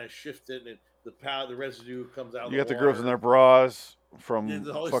they kind of shift it, and the residue comes out. You got the girls in their bras from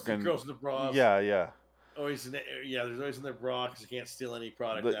fucking the girls in the bras. Yeah. There's always in their bra because you can't steal any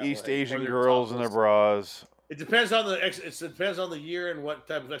product. The that East way. Asian girls in their bras. It depends on the year and what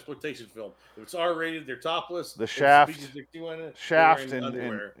type of exploitation film. If it's R-rated, they're topless. The Shaft, Shaft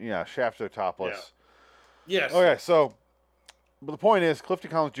and Shaft are topless. Yeah. Yes. Okay, so, but the point is,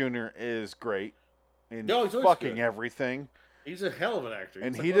 Clifton Collins Jr. is great in fucking everything. He's a hell of an actor.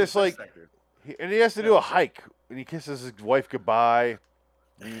 And he just like, he has to do a hike, and he kisses his wife goodbye,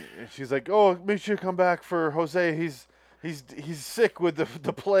 and she's like, "Oh, make sure you come back for Jose. He's sick with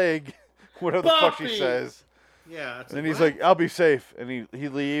the plague," whatever the fuck she says. Yeah. And then he's like, "I'll be safe," and he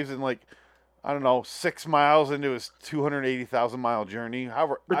leaves, and like, I don't know, 6 miles into his 280,000 mile journey.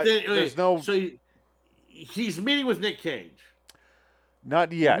 However, there's no. So he's meeting with Nick Cage.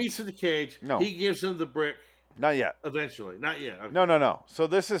 Not yet. He meets with the Cage. No. He gives him the brick. Not yet. Eventually. Not yet. Okay. No. So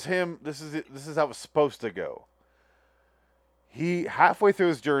this is him. This is how it's supposed to go. He halfway through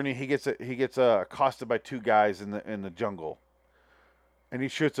his journey, he gets accosted by 2 guys in the jungle, and he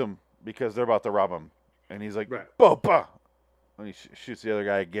shoots them because they're about to rob him. And he's like, "Bopa!" And he shoots the other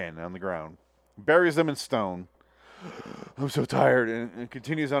guy again on the ground, buries them in stone. I'm so tired, and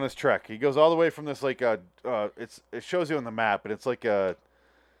continues on his trek. He goes all the way from this like it shows you on the map, and it's like a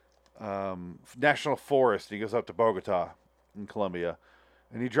national forest. He goes up to Bogota in Colombia,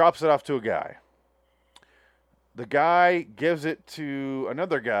 and he drops it off to a guy. The guy gives it to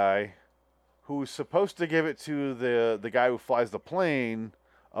another guy who's supposed to give it to the guy who flies the plane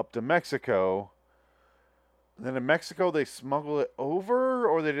up to Mexico. And then in Mexico, they smuggle it over,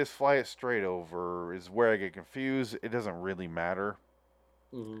 or they just fly it straight over, is where I get confused. It doesn't really matter.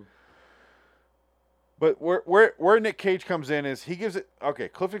 Mm-hmm. But where Nick Cage comes in is he gives it... Okay,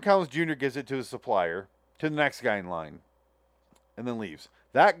 Clifton Collins Jr. gives it to his supplier, to the next guy in line, and then leaves.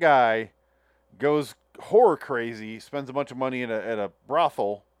 That guy goes horror crazy, spends a bunch of money at a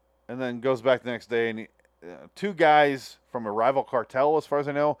brothel, and then goes back the next day, and two guys from a rival cartel, as far as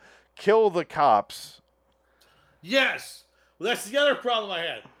I know, kill the cops. Yes! Well, that's the other problem I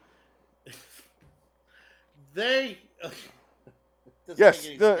had. They... Yes,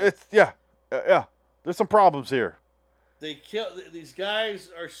 yeah. There's some problems here. They kill these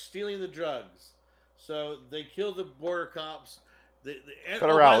guys are stealing the drugs, so they kill the border cops.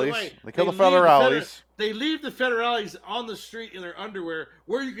 Federales. They kill the federales. They leave the federales on the street in their underwear,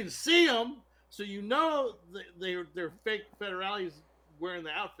 where you can see them, so you know they're fake federales wearing the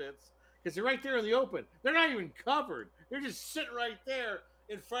outfits, because they're right there in the open. They're not even covered. They're just sitting right there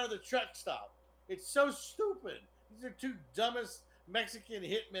in front of the truck stop. It's so stupid. These are two dumbest Mexican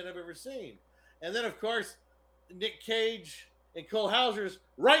hitmen I've ever seen. And then, of course, Nick Cage and Cole Hauser's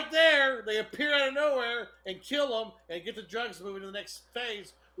right there. They appear out of nowhere and kill them and get the drugs moving to the next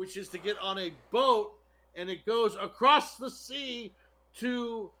phase, which is to get on a boat, and it goes across the sea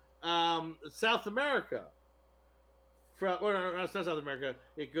to South America. No, it's not South America.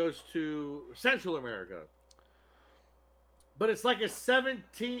 It goes to Central America. But it's like a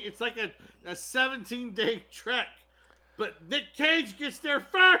 17-day trek. But Nick Cage gets there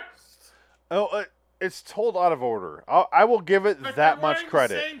first. Oh, it's told out of order. I will give it that much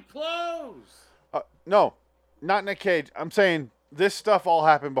credit. The same clothes. No, not Nick Cage. I'm saying this stuff all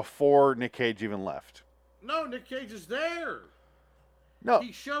happened before Nick Cage even left. No, Nick Cage is there. No.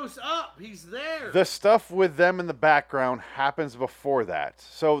 He shows up. He's there. The stuff with them in the background happens before that.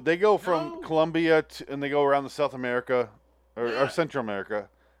 So they go from Colombia and they go around the South America or Central America,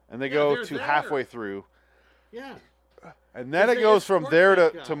 and they go to halfway through. Yeah. And then it goes from there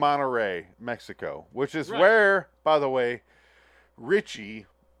to Monterrey, Mexico, which is where, by the way, Richie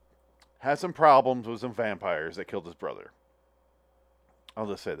had some problems with some vampires that killed his brother. I'll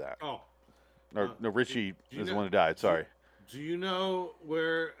just say that. Oh. No, Richie is the one who died. Sorry. Do you know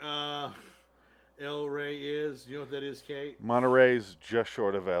where El Rey is? You know what that is, Kate? Monterrey's just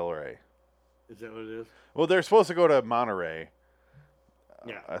short of El Rey. Is that what it is? Well, they're supposed to go to Monterrey.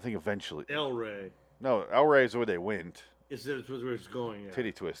 Yeah. I think eventually. El Rey. No, El Rey is where they went. Is that where it's going? Yeah.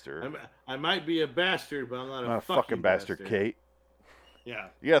 Titty twister. I might be a bastard, but I'm not a fucking bastard, Kate. Yeah.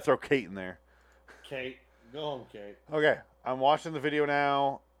 You gotta throw Kate in there. Kate. Go home, Kate. Okay. I'm watching the video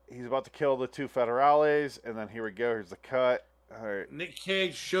now. He's about to kill the two federales, and then here we go. Here's the cut. All right. Nick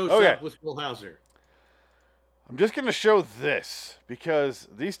Cage shows up with Cole Hauser. I'm just going to show this because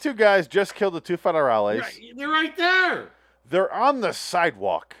these two guys just killed the two federales. They're right there. They're on the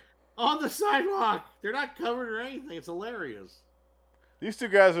sidewalk. On the sidewalk. They're not covered or anything. It's hilarious. These two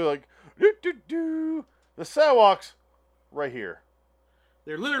guys are like, doo-doo-doo. The sidewalk's right here.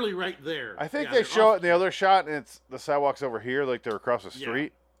 They're literally right there. I think they show it in the other shot, and it's the sidewalk's over here, like they're across the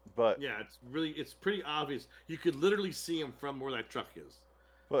street. But yeah, it's pretty obvious. You could literally see them from where that truck is.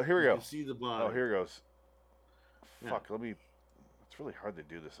 Well, here we go. You can see the body. Oh, here it goes. Yeah. Fuck, it's really hard to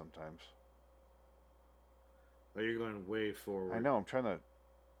do this sometimes. Oh, you're going way forward. I know, I'm trying to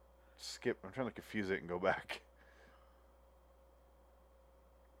skip. I'm trying to confuse it and go back.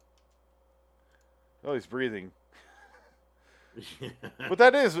 Oh, he's breathing. But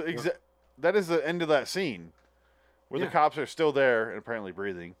that is the end of that scene. Where the cops are still there and apparently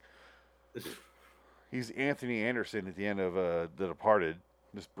breathing. He's Anthony Anderson at the end of The Departed,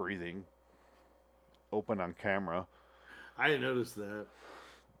 just breathing, open on camera. I didn't notice that.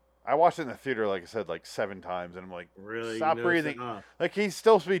 I watched it in the theater, like I said, like 7 times, and I'm like, really? Stop breathing. Like, he's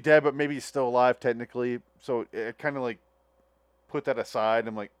still supposed to be dead, but maybe he's still alive technically. So it kind of like put that aside.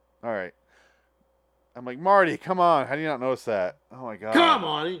 I'm like, all right. I'm like, Marty, come on. How do you not notice that? Oh my God. Come on,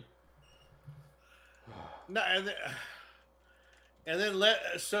 Marty. No,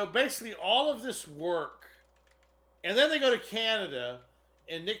 so basically all of this work, and then they go to Canada,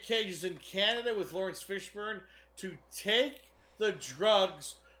 and Nick Cage is in Canada with Lawrence Fishburne to take the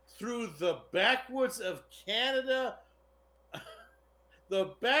drugs through the backwoods of Canada. The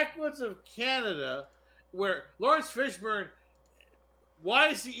backwoods of Canada, where Lawrence Fishburne, why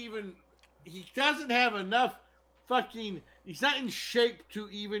is he even? He doesn't have enough fucking. He's not in shape to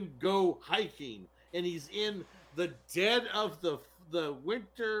even go hiking. And he's in the dead of the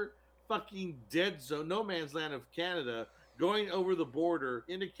winter fucking dead zone, no man's land of Canada, going over the border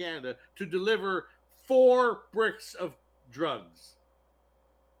into Canada to deliver 4 bricks of drugs.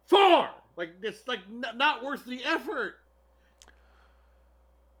 more. Like it's like not worth the effort.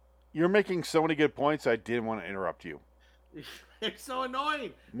 You're making so many good points. I didn't want to interrupt you. It's so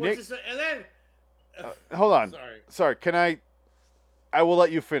annoying. Nick- And then Hold on. Sorry. Can I will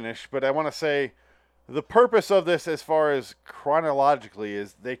let you finish, but I want to say the purpose of this, as far as chronologically,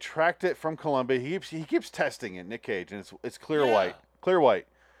 is they tracked it from Colombia. He keeps testing it, Nick Cage, and it's clear white.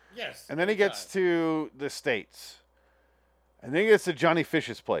 Yes. And then he gets to the States, and then he gets to Johnny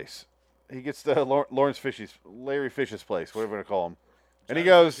Fish's place. He gets to Larry Fish's place, whatever you want to call him, and he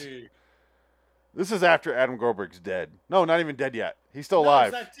goes. This is after Adam Goldberg's dead. No, not even dead yet. He's still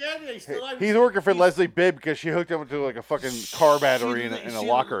alive. He's not dead yet. He's still alive. He's working for Leslie Bibb because she hooked him into like a fucking car battery in a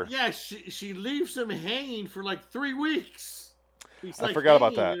locker. Yeah, she leaves him hanging for like 3 weeks. He's I forgot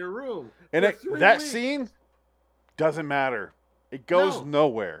about that. In a room and that scene doesn't matter. It goes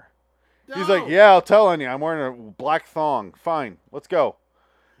nowhere. No. He's like, yeah, I'll tell on you. I'm wearing a black thong. Fine, let's go.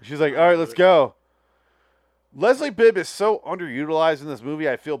 She's like, all right, let's go. Leslie Bibb is so underutilized in this movie,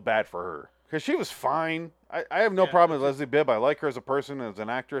 I feel bad for her. Because she was fine. I have no problem with Leslie Bibb. I like her as a person, as an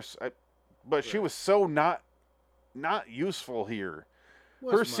actress. But she was so not useful here.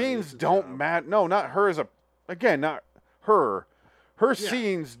 Her scenes don't matter. No, not her as a... Again, not her. Her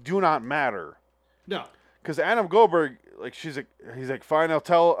scenes do not matter. No. Because Adam Goldberg, like, he's like, fine,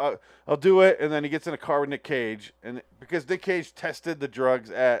 I'll do it. And then he gets in a car with Nick Cage. And because Nick Cage tested the drugs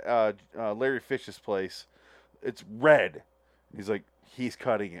at Larry Fish's place, it's red. He's like, he's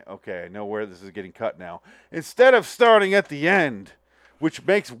cutting it. Okay, I know where this is getting cut now. Instead of starting at the end, which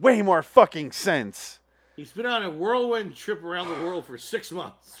makes way more fucking sense. He's been on a whirlwind trip around the world for 6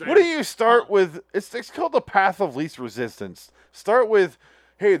 months. Right? What do you start with? It's called the path of least resistance. Start with,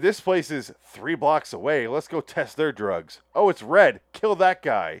 hey, this place is 3 blocks away. Let's go test their drugs. Oh, it's red. Kill that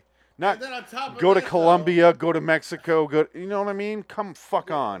guy. Not and then on top of go to that, Colombia, go to Mexico, you know what I mean? Come fuck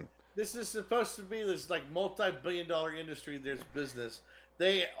on. This is supposed to be this like multi-billion-dollar industry. There's business.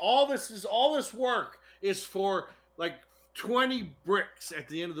 All this work is for like 20 bricks at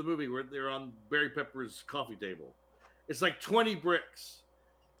the end of the movie where they're on Barry Pepper's coffee table. It's like 20 bricks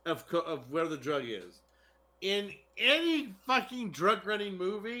of where the drug is. In any fucking drug running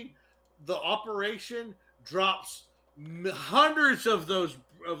movie, the operation drops hundreds of those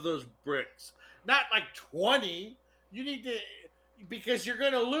bricks, not like 20. You need to. Because you're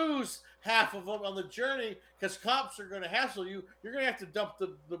going to lose half of them on the journey because cops are going to hassle you. You're going to have to dump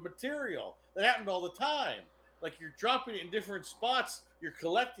the material. That happened all the time. Like you're dropping it in different spots. You're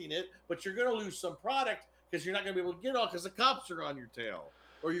collecting it, but you're going to lose some product because you're not going to be able to get all because the cops are on your tail.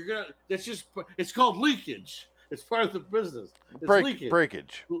 Or you're going to, it's called leakage. It's part of the business. It's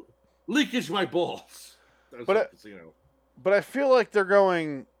Breakage. Leakage my balls. But I feel like they're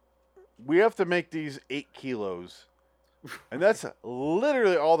going, we have to make these 8 kilos. And that's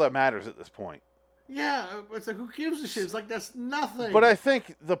literally all that matters at this point. Yeah, it's like, who gives a shit? It's like, that's nothing. But I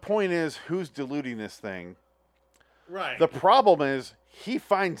think the point is, who's diluting this thing? Right. The problem is, he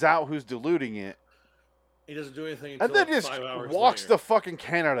finds out who's diluting it. He doesn't do anything until and then like just 5 hours walks later. to fucking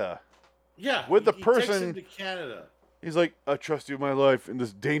Canada. Yeah. With the he person. Takes him to Canada. He's like, I trust you with my life in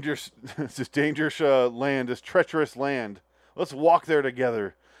this dangerous land, this treacherous land. Let's walk there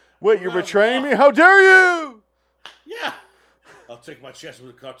together. Wait, you're betraying me? How dare you? Yeah. I'll take my chance with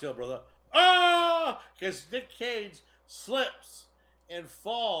a cocktail, brother. Ah! Because Nick Cage slips and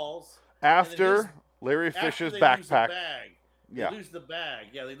falls. After Larry Fish's backpack. They lose the bag.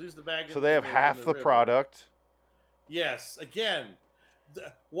 Yeah, they lose the bag. So they have half the product. Yes. Again,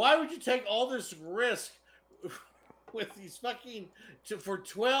 why would you take all this risk with these fucking for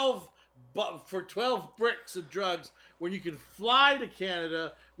 12 bricks of drugs when you can fly to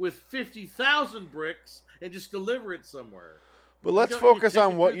Canada with 50,000 bricks and just deliver it somewhere? But let's focus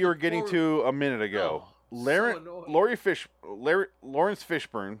on what you were getting to a minute ago. Lawrence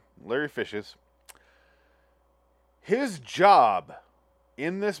Fishburne, Larry Fish's, his job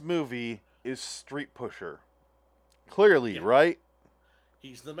in this movie is street pusher. Clearly, right?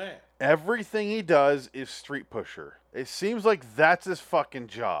 He's the man. Everything he does is street pusher. It seems like that's his fucking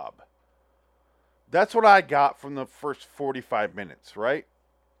job. That's what I got from the first 45 minutes, right?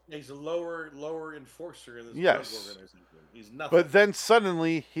 He's a lower enforcer in this drug organization. He's nothing. But then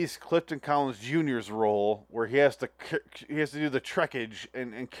suddenly he's Clifton Collins Jr.'s role, where he has to do the trekkage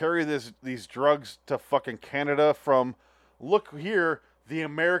and carry these drugs to fucking Canada from, look here, the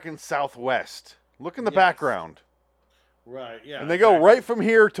American Southwest. Look in the background. Right. Yeah. And they go right from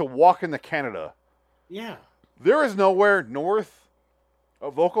here to walk into Canada. Yeah. There is nowhere north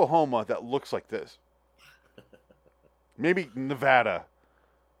of Oklahoma that looks like this. Maybe Nevada.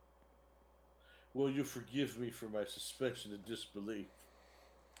 Will you forgive me for my suspension of disbelief?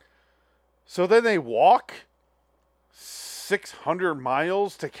 So then they walk 600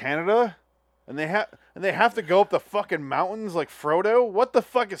 miles to Canada, and they have to go up the fucking mountains like Frodo. What the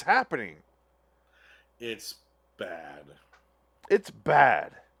fuck is happening? It's bad. It's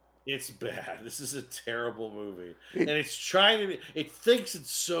bad. It's bad. This is a terrible movie. And it's trying to it thinks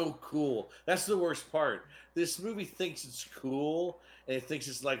it's so cool. That's the worst part. This movie thinks it's cool, and it thinks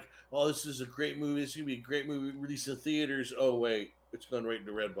it's like, oh, this is a great movie. This is going to be a great movie released in theaters. Oh, wait. It's going right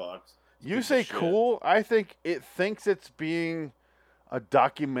into Redbox. You say cool? I think it thinks it's being a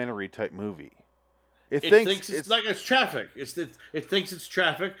documentary type movie. It thinks it's like it's Traffic. It thinks it's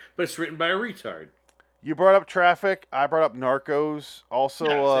Traffic, but it's written by a retard. You brought up Traffic. I brought up Narcos. Also,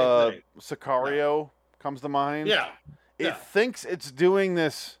 Yeah, same thing. Sicario comes to mind. Yeah. It thinks it's doing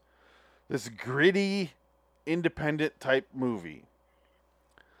this gritty, independent type movie.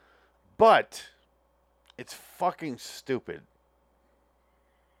 But it's fucking stupid.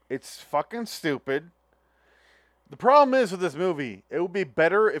 It's fucking stupid. The problem is with this movie, it would be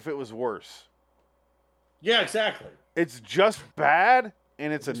better if it was worse. Yeah, exactly. It's just bad,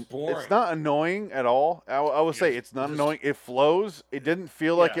 and it's boring. not annoying at all. I will say it's not annoying. It flows. It didn't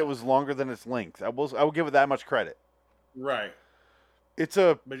feel like Yeah. it was longer than its length. I will give it that much credit. Right. But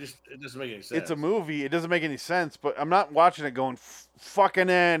it doesn't make any sense. It's a movie. It doesn't make any sense. But I'm not watching it going fucking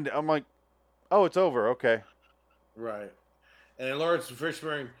end. I'm like, oh, it's over. Okay. Right. And then Lawrence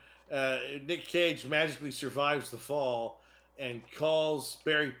Fishburne, Nick Cage magically survives the fall and calls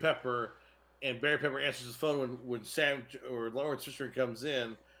Barry Pepper, and Barry Pepper answers the phone when Sam or Lawrence Fishburne comes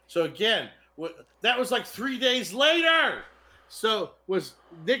in. So again, that was like 3 days later. So was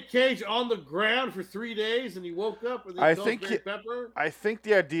Nick Cage on the ground for 3 days, and he woke up and then called Barry Pepper? I think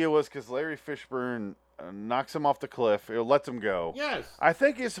the idea was because Larry Fishburne knocks him off the cliff. It lets him go. Yes. I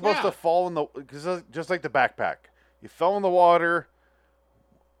think he's supposed to fall in because just like the backpack. He fell in the water,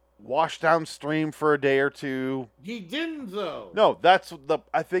 washed downstream for a day or two. He didn't though. No,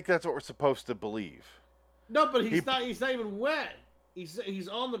 I think that's what we're supposed to believe. No, but he's not even wet. He's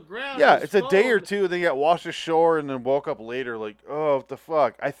on the ground. Yeah, it's a day or two, then he got washed ashore and then woke up later like, oh, what the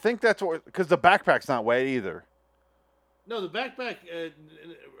fuck? I think that's what, because the backpack's not wet either. No, the backpack,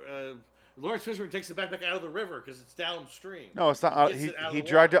 Lawrence Fishburne takes the backpack out of the river because it's downstream. No, it's not. He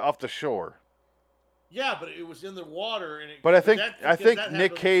dragged it off the shore. Yeah, but it was in the water. But I think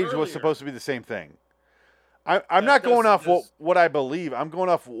Nick Cage was supposed to be the same thing. I'm not going off what I believe. I'm going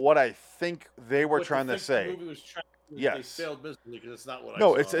off what I think they were trying to say. The movie was trying, yes. They failed miserably because it's not what I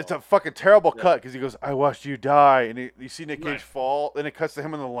saw. No, it's a fucking terrible cut because he goes, I watched you die. And you see Nick Cage fall, and it cuts to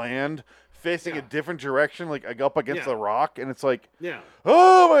him on the land facing a different direction, like up against the rock. And it's like,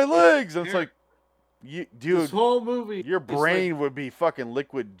 oh, my legs. And it's like, dude, this whole movie, your brain would be fucking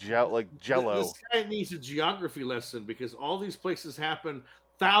liquid Jello. This guy needs a geography lesson because all these places happen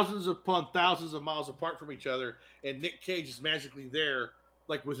thousands upon thousands of miles apart from each other, and Nick Cage is magically there,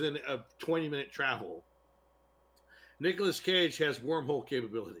 like within a 20-minute travel. Nicolas Cage has wormhole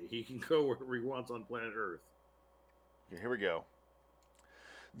capability. He can go wherever he wants on planet Earth. Okay, here we go.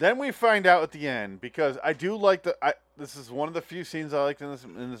 Then we find out at the end, because I do like this is one of the few scenes I liked in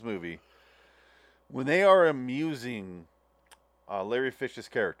this movie. When they are amusing Larry Fish's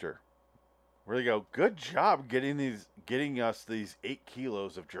character, where they go, good job getting us these 8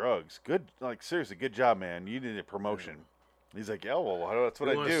 kilos of drugs. Good, like seriously, good job, man. You need a promotion. He's like, yeah, well, that's what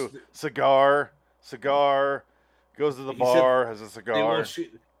I do. Cigar, goes to the bar, has a cigar.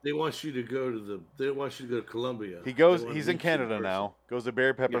 They want you to go to Colombia. He's in Canada now. Goes to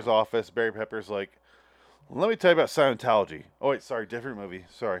Barry Pepper's office. Barry Pepper's like, let me tell you about Scientology. Oh wait, sorry, different movie.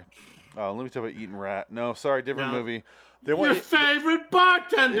 Sorry. Let me tell you about Eating Rat. No, sorry, different movie. Your favorite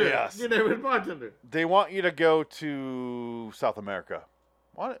bartender. Yes. Your favorite bartender. They want you to go to South America.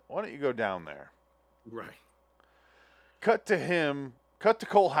 Why don't you go down there? Right. Cut to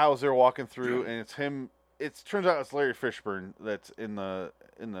Cole Hauser walking through, and it's him. It turns out it's Larry Fishburne that's in the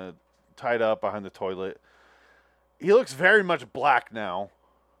tied up behind the toilet. He looks very much black now.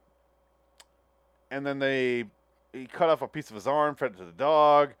 And then he cut off a piece of his arm, fed it to the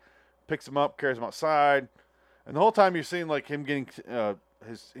dog, picks him up, carries him outside. And the whole time you're seeing like him getting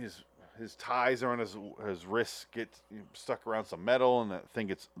his ties around his wrists get stuck around some metal, and that thing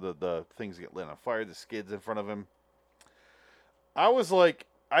gets the things get lit on fire. The skids in front of him. I was like,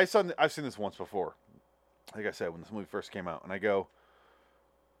 I've seen this once before. Like I said, when this movie first came out, and I go,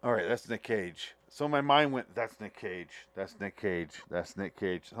 all right, that's Nick Cage. So my mind went, that's Nick Cage. That's Nick Cage. That's Nick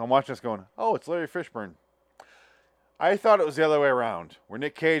Cage. So I'm watching this going, oh, it's Larry Fishburne. I thought it was the other way around, where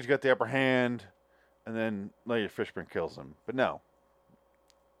Nick Cage got the upper hand, and then Larry Fishburne kills him. But no.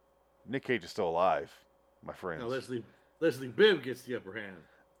 Nick Cage is still alive, my friends. No, Leslie Bibb gets the upper hand.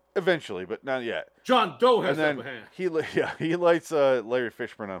 Eventually, but not yet. John Doe has And upper then hand. he lights Larry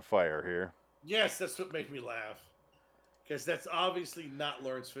Fishburne on fire here. Yes, that's what makes me laugh. Because that's obviously not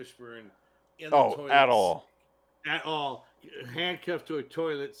Lawrence Fishburne in the Oh, toilet at all. At all. Handcuffed to a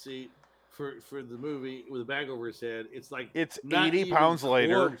toilet seat for the movie with a bag over his head. It's like It's not 80 even pounds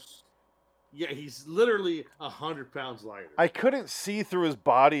lighter. close. Yeah, he's literally 100 pounds lighter. I couldn't see through his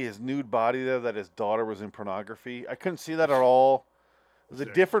body, his nude body there, that his daughter was in pornography. I couldn't see that at all. It was a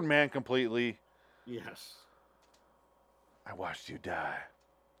different man completely. Yes. I watched you die.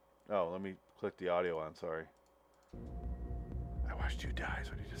 Oh, let me click the audio on. Sorry. I watched you die is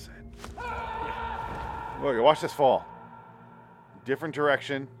what he just said. Look, watch this fall. Different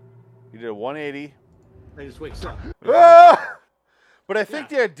direction. He did a 180. He just wakes up. Ah! But I think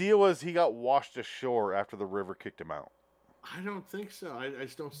the idea was he got washed ashore after the river kicked him out. I don't think so. I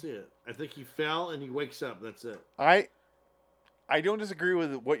just don't see it. I think he fell and he wakes up. That's it. I don't disagree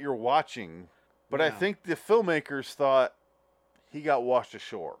with what you're watching, but I Yeah. think the filmmakers thought he got washed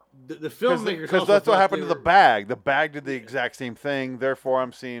ashore. The filmmakers Because also that's what thought happened they to the were- bag. The bag did the exact same thing. Therefore,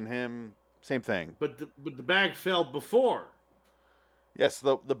 I'm seeing him. Same thing. But the bag fell before. Yes,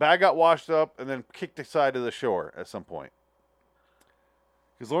 the bag got washed up and then kicked aside to the shore at some point.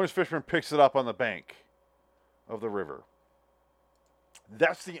 Because Lawrence Fishburne picks it up on the bank of the river.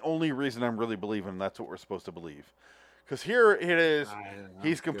 That's the only reason I'm really believing that's what we're supposed to believe. Because here it is,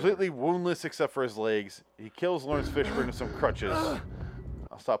 he's completely woundless except for his legs. He kills Lawrence Fishburne with some crutches.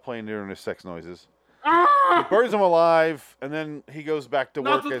 I'll stop playing during his sex noises. He burns him alive, and then he goes back to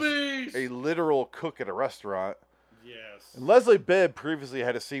Not work the as beast! a literal cook at a restaurant. Yes. And Leslie Bibb previously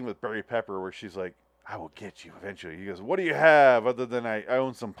had a scene with Barry Pepper where she's like, I will get you eventually. He goes, what do you have other than I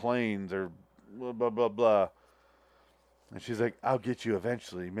own some planes or blah, blah, blah, blah. And she's like, I'll get you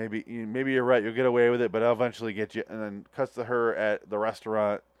eventually. Maybe you're right. You'll get away with it, but I'll eventually get you. And then cuts to her at the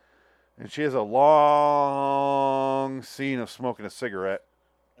restaurant. And she has a long scene of smoking a cigarette.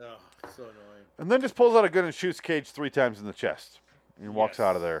 Oh, so annoying. And then just pulls out a gun and shoots Cage 3 times in the chest. And walks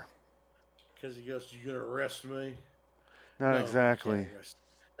out of there. Because he goes, "You gonna arrest me?" Not No, exactly. I can't arrest-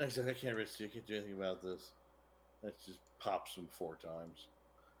 I said, I can't arrest you. I can't do anything about this. That just pops him 4 times.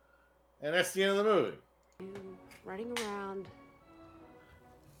 And that's the end of the movie. Running around.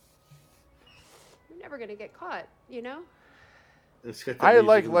 You're never gonna get caught, you know? It's got the I music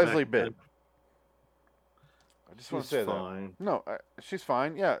like in the Leslie background. Bibb. I just want to She's say fine. that. No, she's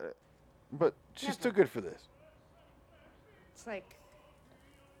fine. Yeah, but she's too good for this. It's like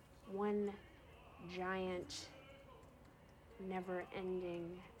one giant, never-ending,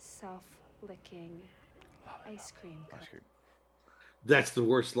 self-licking ice cream cup. That's the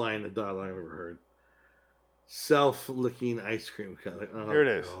worst line of dialogue I've ever heard. Self-licking ice cream cup. Like, oh, Here it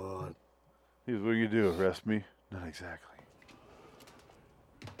is. God. Here's what you do. Arrest me? Not exactly.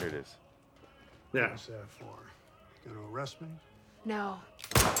 Here it is. Yeah. What's that for? You gonna arrest me? No.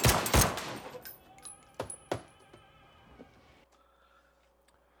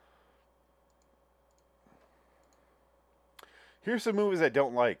 Here's some movies I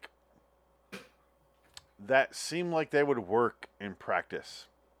don't like that seem like they would work in practice.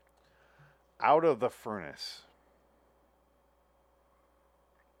 Out of the Furnace.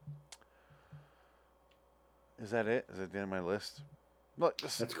 Is that it? Is that the end of my list? Look,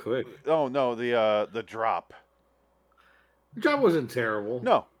 That's quick. Oh no, the Drop. The job wasn't terrible.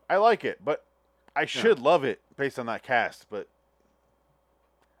 No, I like it, but I should love it based on that cast. But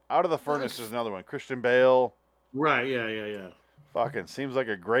Out of the Furnace is another one. Christian Bale. Right, yeah. Fucking seems like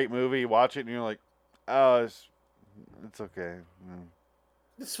a great movie. You watch it and you're like, oh, it's okay.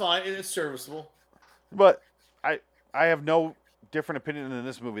 It's fine. It's serviceable. But I have no different opinion in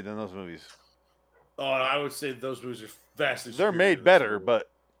this movie than those movies. Oh, I would say those movies are vastly They're superior made to better, this but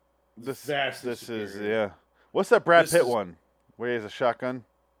this Vastly this is superior. What's that Brad This Pitt is- one where he has a shotgun?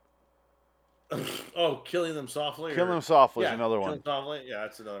 Oh, Killing Them Softly? Killing Them Softly is Yeah, another Killing one. Them Softly? Yeah,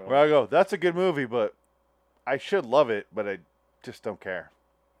 that's another one. Where I go, that's a good movie, but I should love it, but I just don't care.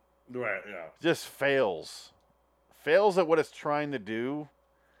 Right, yeah. Just fails. Fails at what it's trying to do.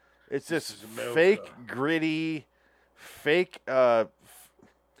 It's This just is America. fake, gritty, fake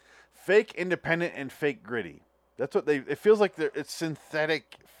independent and fake gritty. That's what it feels like it's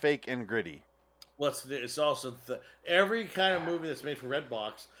synthetic, fake, and gritty. Well, it's also every kind of movie that's made for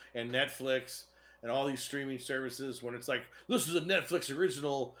Redbox and Netflix and all these streaming services, when it's like, this is a Netflix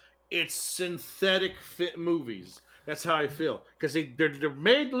original, it's synthetic fit movies. That's how I feel. Because they're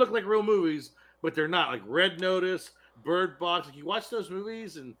made to look like real movies, but they're not. Like Red Notice, Bird Box. Like you watch those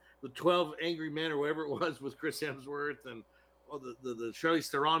movies and the 12 Angry Men or whatever it was with Chris Hemsworth and the Charlize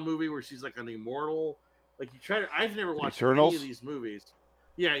Theron movie where she's like an immortal. Like you try to, I've never watched Eternals? any of these movies.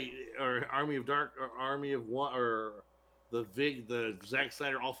 Yeah, or Army of Dark, or Army of One, or the Zack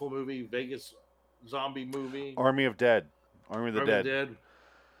Snyder awful movie, Vegas zombie movie, Army of Dead. Army of the Army Dead. of the Dead.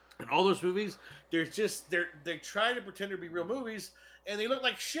 And all those movies, they're trying to pretend to be real movies, and they look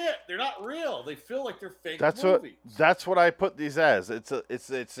like shit. They're not real. They feel like they're fake movies. That's what I put these as. And this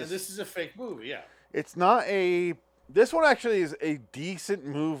is a fake movie, yeah. It's not a. This one actually is a decent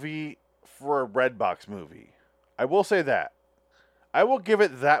movie for a Redbox movie. I will say that. I will give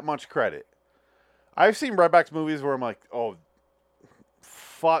it that much credit. I've seen Redbox movies where I'm like, oh,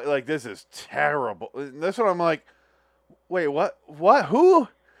 fuck, like this is terrible. And this one I'm like, wait, what? What? Who?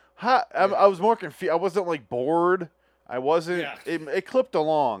 How? I was more confused. I wasn't like bored. I wasn't. Yeah. It clipped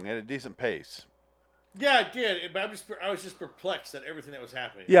along at a decent pace. Yeah, it did. But I was just perplexed at everything that was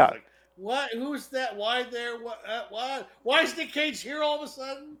happening. Yeah. I was like, what? Who's that? Why there? What? Why? Why is Nick Cage here all of a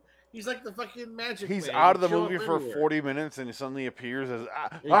sudden? He's like the fucking magic He's man. out of the He'll show movie up for anywhere. 40 minutes and he suddenly appears as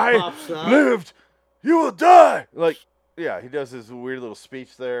He I pops up. lived. You will die. Like, yeah, he does his weird little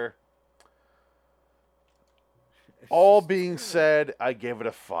speech there. All being said, I give it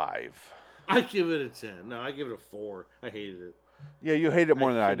a 5. I give it a 10. No, I give it a 4. I hated it. Yeah, you hate it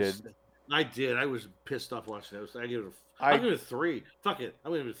more than I did. I did. I was pissed off watching it. I give it. I- I'll give it a 3. Fuck it.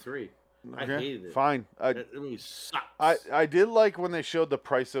 I'm giving it a 3. I Okay, hated it. fine. That movie sucks. I did like when they showed the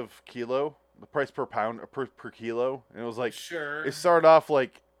price of kilo, the price per pound per kilo, and it was like Sure. it started off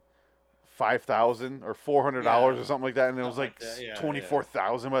like $5,000 or $400 Yeah. or something like that, and it was like Something like that, yeah,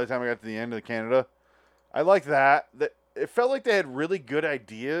 24,000 by the time I got to the end of Canada. I like that. That it felt like they had really good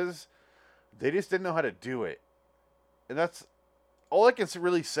ideas. They just didn't know how to do it, and that's all I can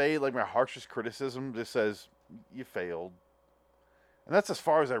really say. Like my harshest criticism just says you failed. And that's as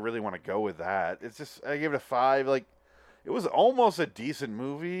far as I really want to go with that. It's just, I give it a 5. Like, it was almost a decent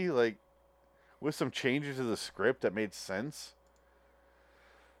movie, like, with some changes to the script that made sense.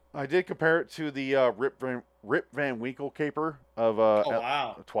 I did compare it to the Rip Van Winkle caper of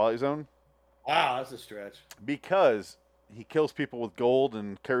wow. Twilight Zone. Wow, that's a stretch. Because he kills people with gold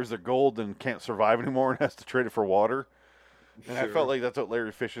and carries their gold and can't survive anymore and has to trade it for water. And I Sure. felt like that's what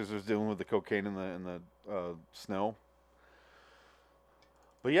Larry Fishers was doing with the cocaine in the snow.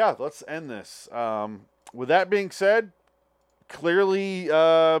 But yeah, let's end this. With that being said, clearly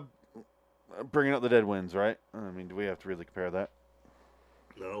bringing up the dead wins, right? I mean, do we have to really compare that?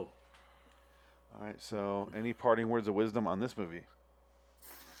 No. All right, so any parting words of wisdom on this movie?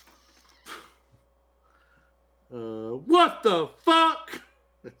 What the fuck?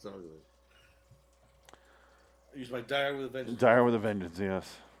 That's not good. I use my Die Hard with a Vengeance. Die Hard with a Vengeance,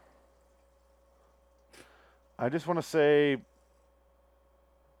 yes. I just want to say,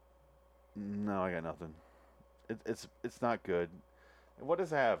 no, I got nothing. It's not good. What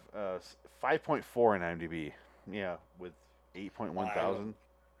does it have? 5.4 in IMDb. Yeah, with 8.1 thousand.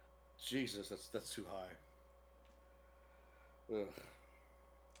 Jesus, that's too high. Ugh.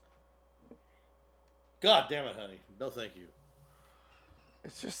 God damn it, honey. No, thank you.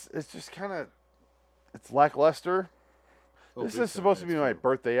 It's just kind of, it's lackluster. Oh, This big is supposed to time, be my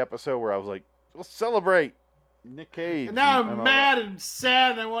birthday episode where I was like, let's celebrate Nick Cage. And now and I'm all mad that. and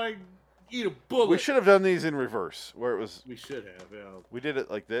sad and I want to eat a bullet. We should have done these in reverse, where it was. We should have, yeah. We did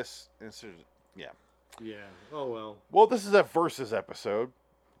it like this. Instead of, yeah. Yeah. Oh, well. Well, this is a versus episode.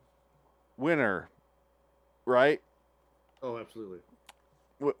 Winner, right? Oh, absolutely.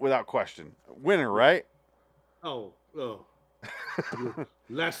 Without question. Winner, right? Oh.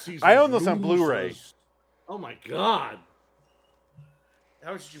 Last season. I own this on Blu-ray. Oh, my God.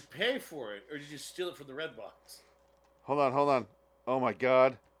 How much did you pay for it? Or did you steal it from the Red Box? Hold on. Oh, my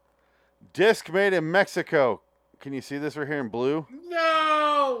God. Disc made in Mexico. Can you see this right here in blue?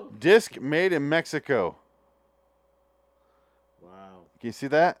 No! Disc made in Mexico. Wow. Can you see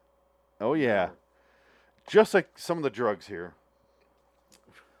that? Oh, yeah. Just like some of the drugs here.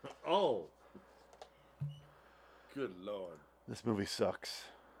 Oh. Good Lord. This movie sucks.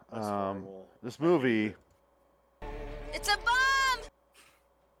 That's horrible. This movie... It's a bomb!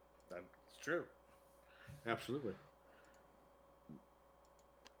 That's true. Absolutely.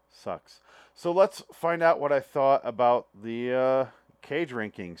 Sucks. So let's find out what I thought about the Cage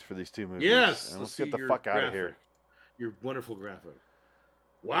rankings for these two movies. Yes. And let's see get the your fuck out of graphic. here. Your wonderful graphic.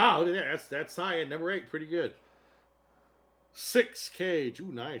 Wow, look at that. That's high at number 8. Pretty good. 6 Cage.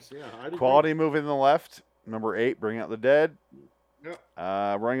 Ooh, nice. Yeah. Quality movie on the left. Number 8, Bring Out the Dead. Yep.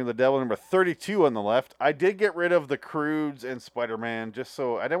 Running of the Devil, number 32 on the left. I did get rid of the Croods and Spider-Man just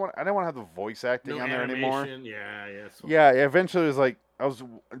so I didn't want to have the voice acting No on there anymore. animation. Yeah. That's fine. Yeah, eventually it was like I was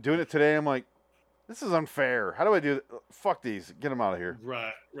doing it today. I'm like, this is unfair. How do I do it? Fuck these. Get them out of here.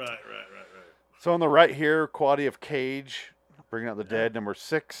 Right. So on the right here, quality of Cage, Bringing Out the Dead, number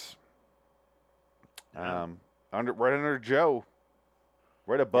 6. Right under Joe.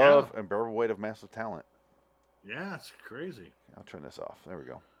 Right above and Unbearable Weight of Massive Talent. Yeah, it's crazy. I'll turn this off. There we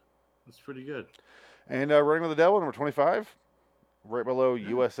go. That's pretty good. And Running with the Devil, number 25. Right below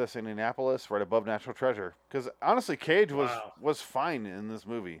USS Indianapolis, right above National Treasure. Because honestly, Cage was fine in this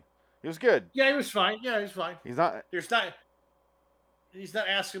movie. He was good. Yeah, he was fine. He's not. He's not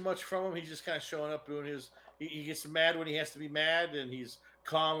asking much from him. He's just kind of showing up doing his. He gets mad when he has to be mad, and he's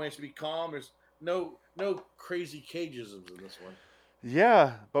calm when he has to be calm. There's no crazy cageisms in this one.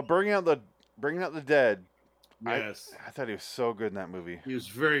 Yeah, but Bringing Out the Dead. Yes, I thought he was so good in that movie. He was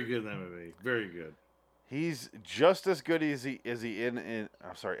very good in that movie. Very good. He's just as good as he is in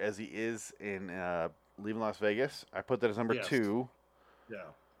Leaving Las Vegas. I put that as number 2. Yeah.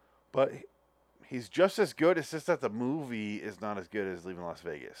 But he's just as good. It's just that the movie is not as good as Leaving Las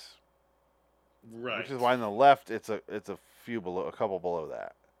Vegas. Right. Which is why on the left it's a couple below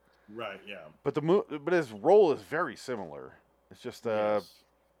that. Right. Yeah. But his role is very similar. It's just it's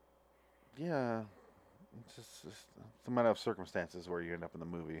just a matter of circumstances where you end up in the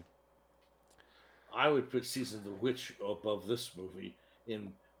movie. I would put Season of the Witch above this movie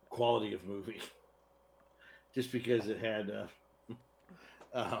in quality of movie, just because it had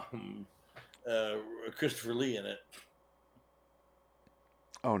Christopher Lee in it.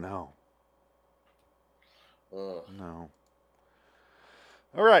 Oh no! No.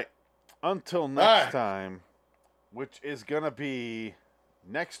 All right. Until next time, which is gonna be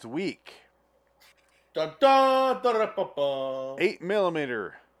next week. Dun, dun, dun, dun, dun, dun.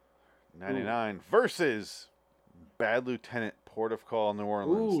 8mm 99 versus Bad Lieutenant, Port of Call, New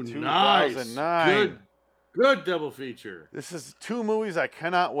Orleans. Ooh, 2009. Nice. Good double feature. This is 2 movies I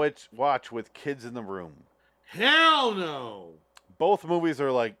cannot watch with kids in the room. Hell no. Both movies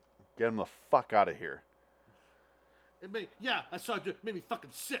are like, get them the fuck out of here. I saw it. Made me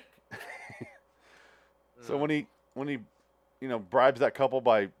fucking sick. So when he bribes that couple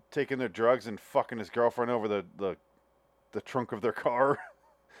by taking their drugs and fucking his girlfriend over the trunk of their car.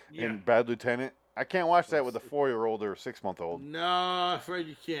 In Bad Lieutenant. I can't watch that with a 4-year-old or a 6-month-old. No, I'm afraid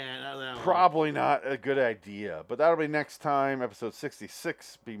you can't. Not that Probably not a good idea. But that'll be next time. Episode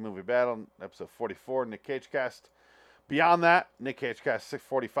 66, B-Movie Battle. Episode 44, Nick Cage Cast. Beyond that, Nick Cage Cast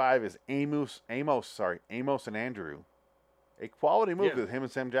 645 is Amos and Andrew. A quality movie with him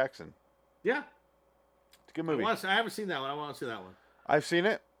and Sam Jackson. Yeah. It's a good movie. I haven't seen that one. I want to see that one. I've seen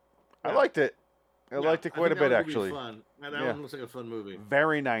it. Yeah. I liked it. I liked it quite a bit, actually. Fun. That one looks like a fun movie.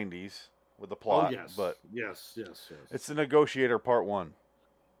 Very 90s with the plot. Oh, yes. But yes. It's The Negotiator Part 1.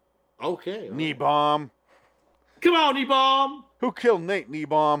 Okay. Kneebomb. Come on, Kneebomb. Who killed Nate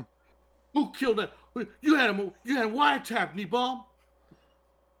Kneebomb? Who killed him? You had him wiretap, Kneebomb.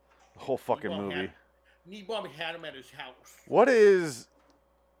 The whole fucking movie. Kneebomb had him at his house. What is...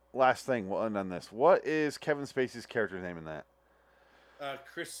 Last thing, we'll end on this. What is Kevin Spacey's character's name in that?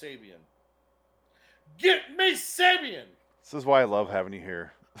 Chris Sabian. Get me Sabian! This is why I love having you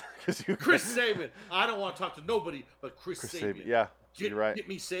here. Chris Sabian. I don't want to talk to nobody but Chris Sabian. Yeah, you're right. Get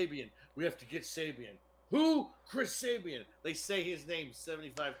me Sabian. We have to get Sabian. Who? Chris Sabian. They say his name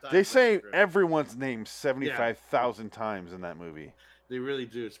 75 times. They say everyone's name 75,000 times in that movie. They really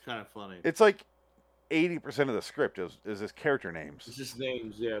do. It's kind of funny. It's like 80% of the script is his character names. It's just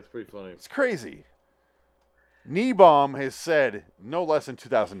names. Yeah, it's pretty funny. It's crazy. Kneebomb has said no less than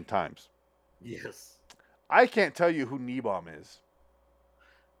 2,000 times. Yes. I can't tell you who Kneebomb is.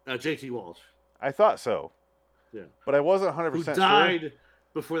 J.T. Walsh. I thought so. Yeah. But I wasn't 100% Who died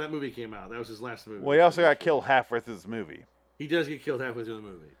before that movie came out. That was his last movie. Well, he also got killed halfway through this movie. He does get killed halfway through the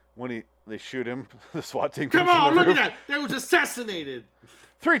movie. When they shoot him, the SWAT team comes on, look at that. That was assassinated.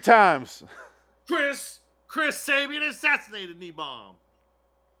 3 times. Chris Sabian assassinated Kneebomb.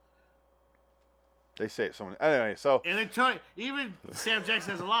 They say it so many. Anyway, so. And then even Sam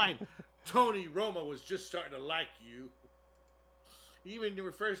Jackson has a line. Tony Romo was just starting to like you. He even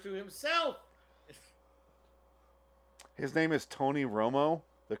refers to himself. His name is Tony Romo,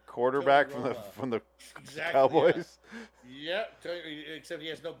 the quarterback from the exactly, Cowboys. Yeah, except he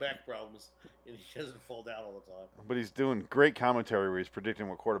has no back problems and he doesn't fall down all the time. But he's doing great commentary where he's predicting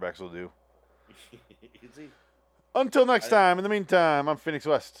what quarterbacks will do. Is he? Until next time, in the meantime, I'm Phoenix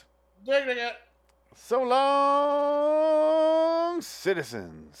West. So long,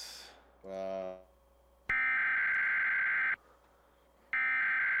 citizens.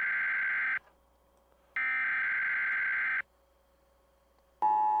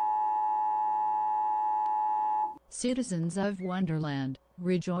 Citizens of Wonderland,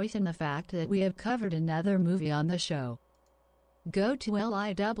 rejoice in the fact that we have covered another movie on the show. Go to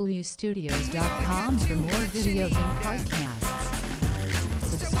liwstudios.com for more videos and podcasts.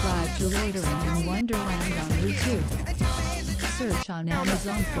 to Loitering in Wonderland on YouTube. Search on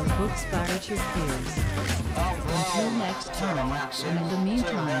Amazon for books by Richard Fears. Until next time, and in the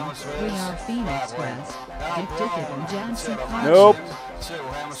meantime, we are Phoenix West, Dick Dickett and Jansen Carter. Nope.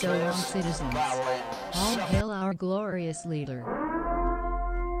 So long, citizens. All hail our glorious leader.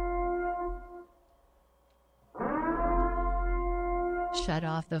 Shut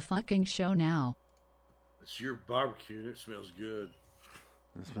off the fucking show now. It's your barbecue and it smells good.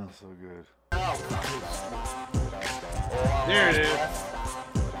 It smells so good. There it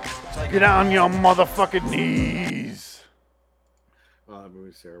is. Get on your motherfucking knees. Oh, that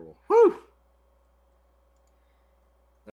movie's terrible. Woo!